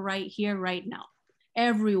we have right here, right now.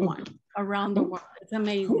 Everyone around the world. It's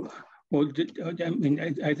amazing. Well, I mean,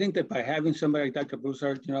 I think that by having somebody like Dr.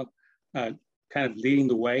 Broussard, you know, kind of leading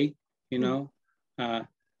the way, you know,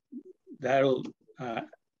 that'll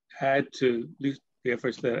add to at least the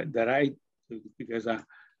efforts that I do, because I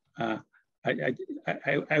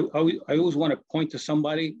always want to point to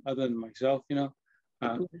somebody other than myself, you know,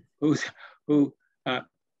 who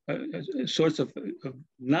sorts of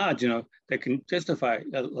knowledge, you know, that can justify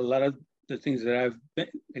a lot of the things that I've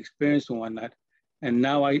experienced and whatnot. And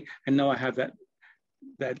now I have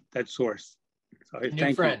that source. So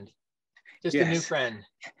New friend, just a new friend.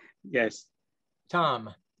 Yes.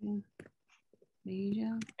 Tom. And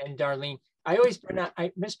Darlene. I always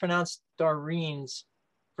mispronounce Doreen's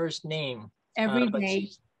first name. Every day.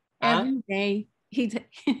 Every day.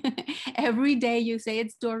 Every day you say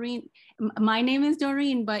it's Doreen. My name is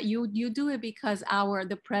Doreen, but you do it because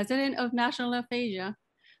the president of National Aphasia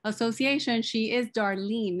Association, she is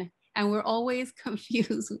Darlene, and we're always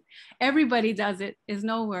confused. Everybody does it. It's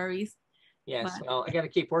no worries. Yes. Well, I got to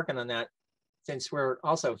keep working on that since we're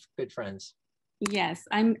also good friends. Yes,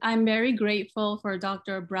 I'm very grateful for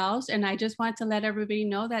Dr. Brous, and I just want to let everybody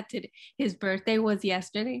know that his birthday was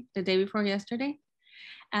yesterday, the day before yesterday,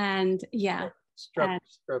 and yeah,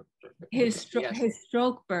 his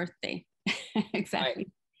stroke birthday, exactly,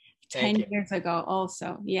 right. 10 years ago.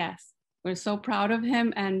 Also, yes, we're so proud of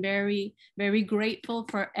him and very, very grateful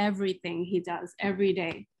for everything he does every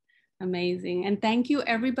day. Amazing, and thank you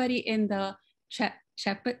everybody in the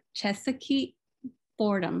Chesapeake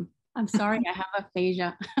Boredom. I'm sorry, I have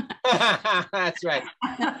aphasia. That's right.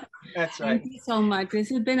 That's right. Thank you so much. This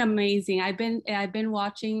has been amazing. I've been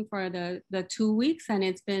watching for the 2 weeks, and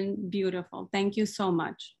it's been beautiful. Thank you so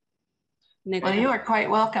much. Well, you are quite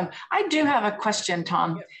welcome. I do have a question,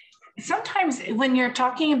 Tom. Sometimes when you're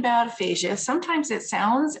talking about aphasia, sometimes it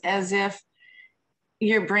sounds as if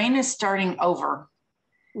your brain is starting over.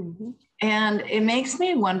 Mm-hmm. And it makes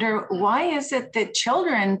me wonder, why is it that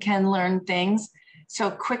children can learn things so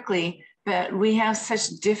quickly, but we have such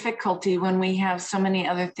difficulty when we have so many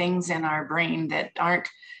other things in our brain that aren't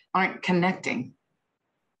connecting?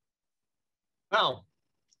 Well,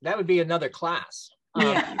 that would be another class.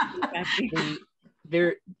 Yeah,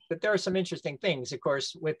 there are some interesting things, of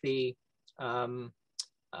course, with the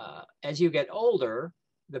as you get older,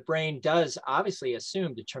 the brain does obviously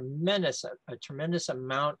assume a tremendous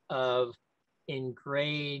amount of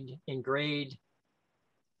ingrained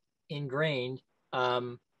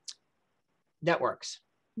networks.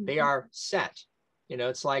 Mm-hmm. They are set. You know,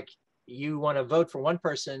 it's like you want to vote for one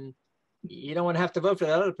person, you don't want to have to vote for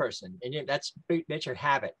that other person, and that's your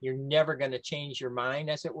habit. You're never going to change your mind,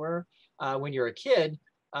 as it were. When you're a kid,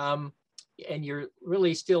 and you're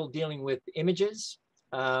really still dealing with images.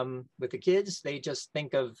 With the kids, they just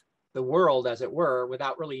think of the world, as it were,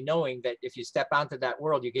 without really knowing that if you step onto that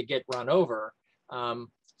world, you could get run over.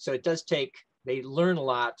 So it does take. They learn a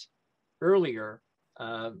lot earlier,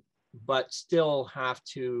 but still have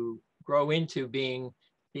to grow into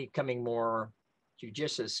becoming more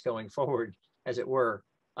judicious going forward, as it were.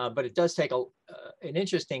 But it does take an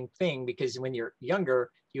interesting thing, because when you're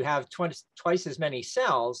younger, you have twice as many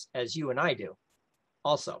cells as you and I do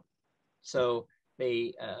also. So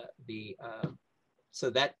so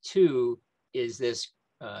that too is this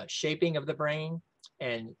shaping of the brain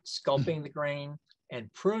and sculpting the brain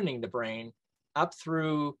and pruning the brain up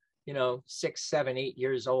through, 6, 7, 8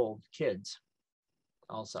 years old kids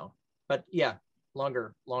also. But yeah,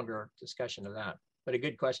 longer discussion of that, but a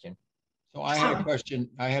good question. So I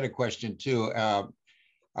had a question too.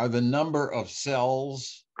 Are the number of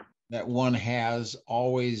cells that one has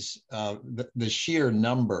always the sheer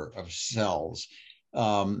number of cells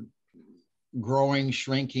growing,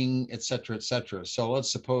 shrinking, et cetera, et cetera? So let's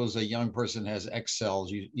suppose a young person has X cells.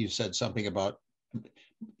 You said something about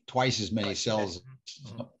twice as many cells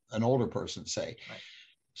as an older person, say. Right.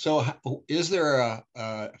 So is there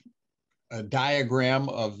a diagram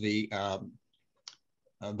of the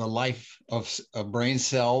the life of brain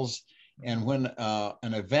cells. And when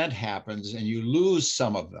an event happens and you lose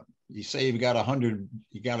some of them, you say you've got 100,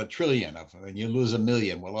 you got 1 trillion of them, and you lose 1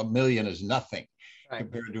 million. Well, 1 million is nothing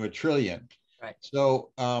compared to 1 trillion. Right.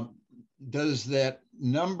 So does that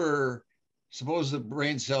number, suppose the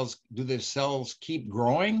brain cells, do the cells keep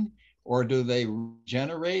growing, or do they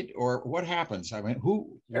regenerate, or what happens? I mean,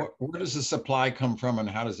 where does the supply come from, and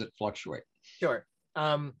how does it fluctuate? Sure.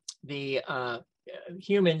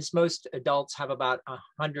 Humans, most adults have about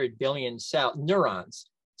 100 billion neurons.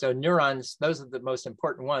 So neurons, those are the most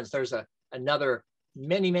important ones. There's another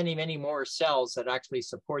many more cells that actually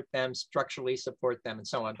support them, structurally support them, and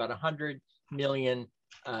so on. About 100 million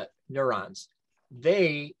neurons.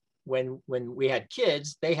 When we had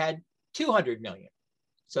kids, they had 200 million.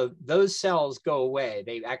 So those cells go away.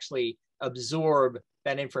 They actually absorb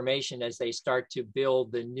that information as they start to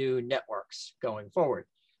build the new networks going forward.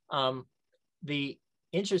 The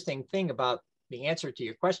interesting thing about the answer to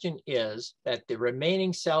your question is that the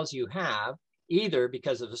remaining cells you have, either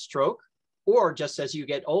because of a stroke or just as you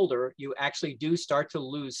get older, you actually do start to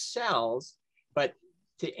lose cells. But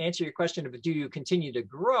to answer your question of do you continue to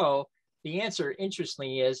grow, the answer,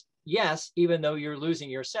 interestingly, is yes, even though you're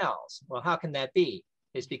losing your cells. Well, how can that be?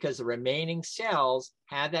 It's because the remaining cells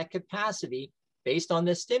have that capacity based on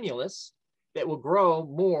the stimulus that will grow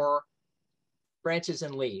more branches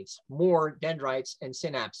and leaves, more dendrites and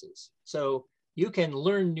synapses. So you can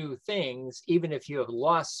learn new things even if you have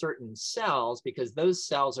lost certain cells, because those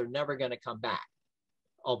cells are never going to come back.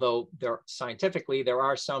 Although scientifically, there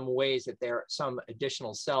are some ways that there are some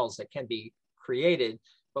additional cells that can be created,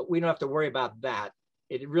 but we don't have to worry about that.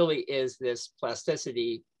 It really is this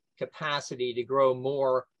plasticity capacity to grow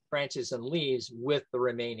more branches and leaves with the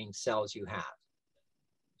remaining cells you have.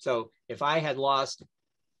 So if I had lost,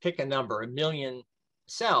 pick a number, 1 million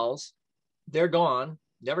cells, they're gone,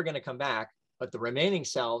 never going to come back, but the remaining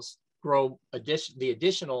cells grow the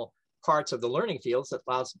additional parts of the learning fields that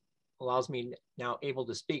allows me now able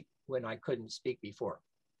to speak when I couldn't speak before.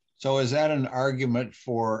 So is that an argument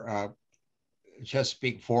for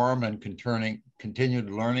Chesapeake Forum and continued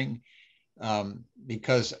learning?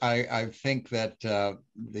 Because I think that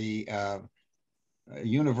the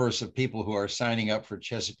universe of people who are signing up for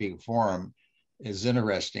Chesapeake Forum is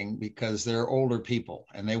interesting because they're older people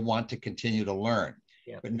and they want to continue to learn.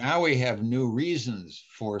 Yeah. But now we have new reasons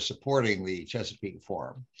for supporting the Chesapeake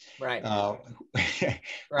Forum. Right.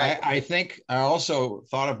 Right. I think I also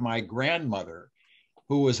thought of my grandmother,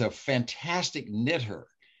 who was a fantastic knitter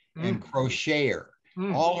and crocheter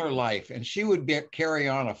all her life. And she would carry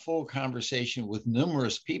on a full conversation with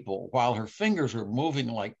numerous people while her fingers were moving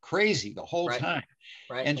like crazy the whole time.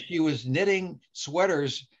 Right. And she was knitting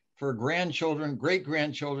sweaters for grandchildren,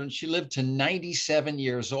 great-grandchildren. She lived to 97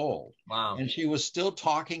 years old. Wow. And she was still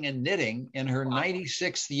talking and knitting in her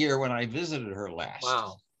 96th year when I visited her last.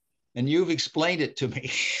 Wow. And you've explained it to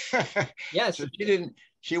me. Yes. So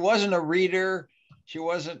she wasn't a reader.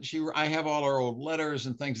 I have all her old letters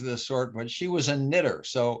and things of this sort, but she was a knitter.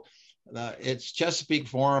 So it's Chesapeake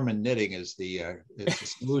Forum and knitting is the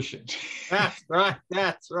solution. That's right.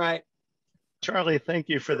 That's right. Charlie, thank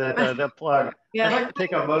you for that plug. Yeah. I'd like to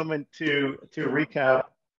take a moment to recap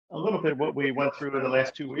a little bit of what we went through in the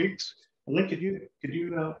last 2 weeks. Lynn, could you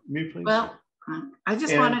mute, please? Well, I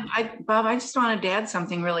just wanted to add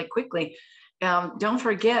something really quickly. Don't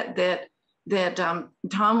forget that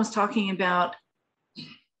Tom was talking about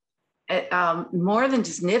more than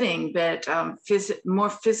just knitting, but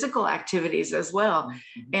more physical activities as well.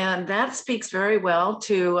 Mm-hmm. And that speaks very well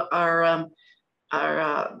to our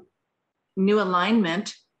new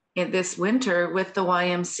alignment in this winter with the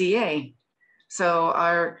YMCA. So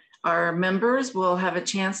our members will have a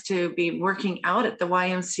chance to be working out at the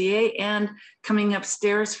YMCA and coming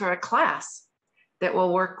upstairs for a class that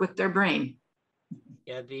will work with their brain.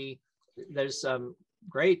 Yeah, there's some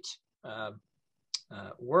great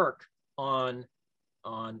work on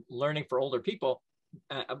learning for older people,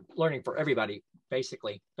 learning for everybody,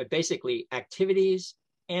 basically, but basically activities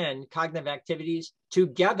and cognitive activities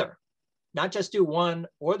together. Not just do one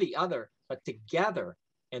or the other, but together.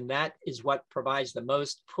 And that is what provides the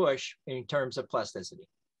most push in terms of plasticity.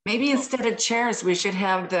 Maybe instead of chairs, we should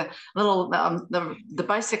have the little, the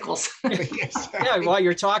bicycles. Yeah, while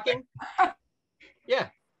you're talking.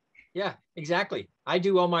 Yeah, exactly. I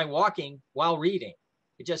do all my walking while reading.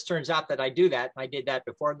 It just turns out that I do that. I did that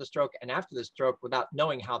before the stroke and after the stroke without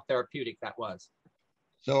knowing how therapeutic that was.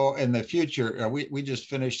 So in the future, we just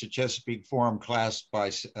finished a Chesapeake Forum class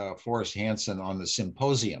by Forrest Hansen on the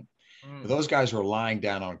symposium. Those guys were lying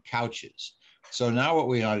down on couches. So now what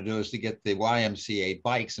we ought to do is to get the YMCA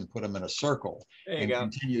bikes and put them in a circle and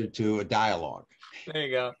continue to a dialogue. There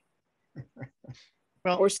you go.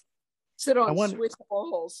 Well, or sit on Swiss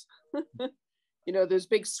balls. You know, those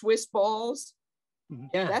big Swiss balls.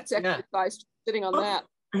 Yeah, that's exercise. Sitting on that.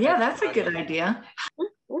 Yeah, that's a good idea.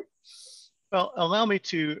 Well, allow me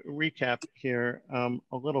to recap here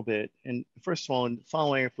a little bit. And first of all, and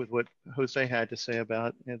following up with what Jose had to say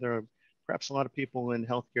about, there are perhaps a lot of people in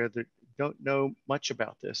healthcare that don't know much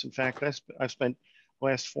about this. In fact, I've spent the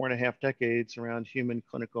last 4.5 decades around human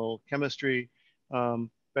clinical chemistry,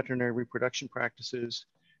 veterinary reproduction practices,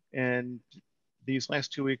 and these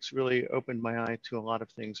last 2 weeks really opened my eye to a lot of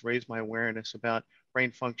things, raised my awareness about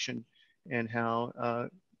brain function and how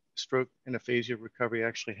stroke and aphasia recovery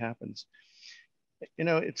actually happens. You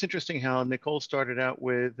know, it's interesting how Nicole started out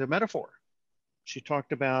with the metaphor. She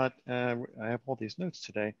talked about, I have all these notes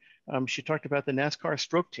today. She talked about the NASCAR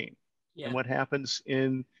stroke team and what happens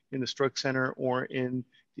in the stroke center or in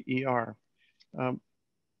the ER.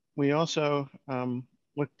 We also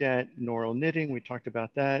looked at neural knitting. We talked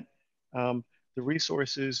about that. The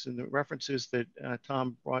resources and the references that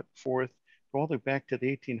Tom brought forth all the way back to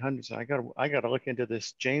the 1800s. I got to look into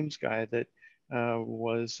this James guy that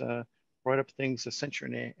was brought up things a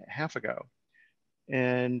century and a half ago.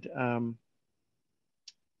 And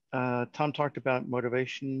Tom talked about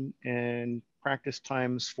motivation and practice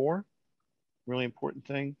 ×4, really important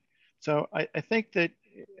thing. So I think that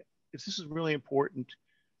this is really important.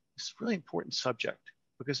 It's a really important subject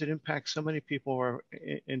because it impacts so many people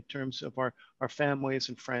in terms of our families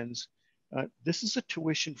and friends. This is a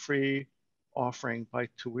tuition-free offering by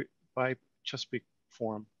Chesapeake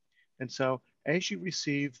Forum. And so as you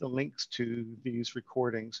receive the links to these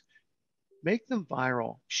recordings, make them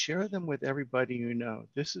viral, share them with everybody you know.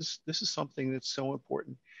 This is something that's so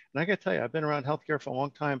important. And I gotta tell you, I've been around healthcare for a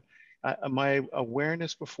long time. My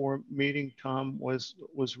awareness before meeting Tom was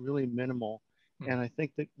really minimal. And I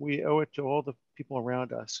think that we owe it to all the people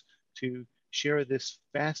around us to share this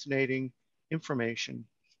fascinating information.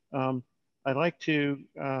 I'd like to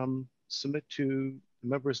submit to the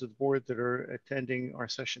members of the board that are attending our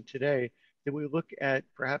session today that we look at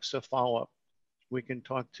perhaps a follow-up. We can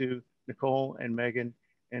talk to Nicole and Megan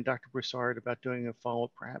and Dr. Broussard about doing a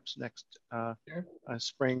follow-up perhaps next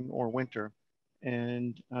spring or winter.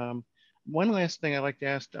 And one last thing I'd like to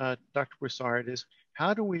ask Dr. Broussard is,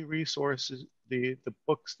 how do we resource the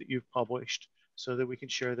books that you've published so that we can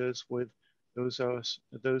share those with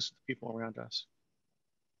those people around us?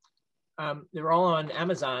 They're all on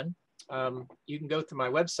Amazon. You can go to my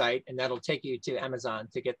website and that'll take you to Amazon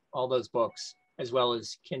to get all those books as well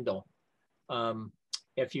as Kindle.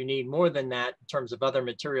 If you need more than that in terms of other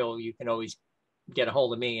material, you can always get a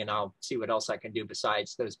hold of me and I'll see what else I can do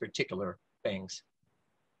besides those particular things.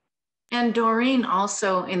 And Doreen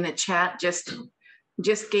also in the chat just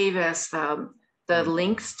gave us the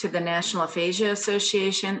links to the National Aphasia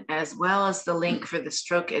Association, as well as the link for the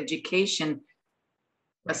Stroke Education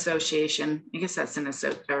Association. I guess that's an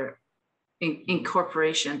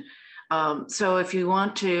incorporation. So if you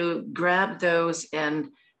want to grab those and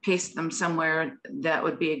paste them somewhere, that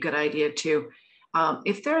would be a good idea too.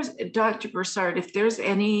 If there's, Dr. Broussard, if there's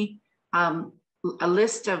any, a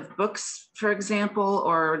list of books, for example,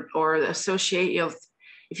 or associate,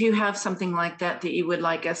 if you have something like that that you would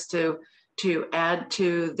like us to add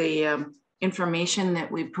to the information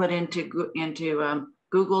that we put into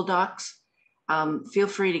Google Docs, feel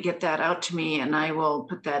free to get that out to me and I will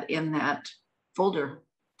put that in that folder.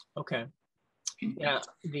 Okay. Yeah,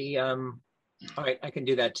 all right, I can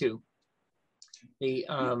do that too.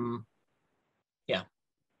 Yeah,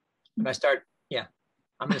 when I start,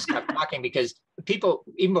 I'm gonna stop talking because people,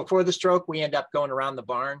 even before the stroke, we end up going around the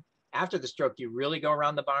barn. After the stroke, you really go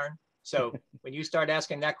around the barn. So when you start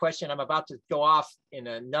asking that question, I'm about to go off in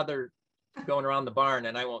another going around the barn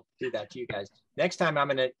and I won't do that to you guys. Next time I'm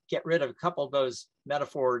gonna get rid of a couple of those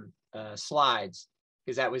metaphor slides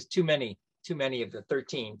because that was too many of the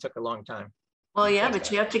 13, took a long time. Well, yeah,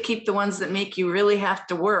 but you have to keep the ones that make you really have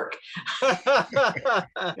to work.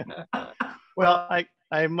 Well,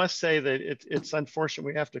 I must say that it's unfortunate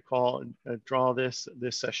we have to draw this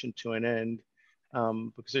session to an end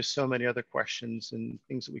because there's so many other questions and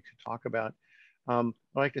things that we could talk about. I'd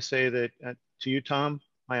like to say that to you, Tom,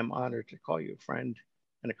 I am honored to call you a friend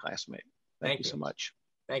and a classmate. Thank you so much.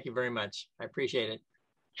 Thank you very much. I appreciate it.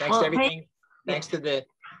 Thanks to everything. Thanks to the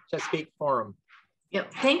Chesapeake Forum.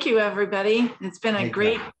 Yep. Thank you, everybody. It's been a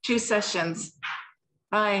great 2 sessions.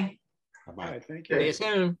 Bye. Bye-bye. Thank you. See you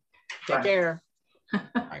soon. Take care.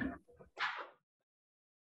 Bye.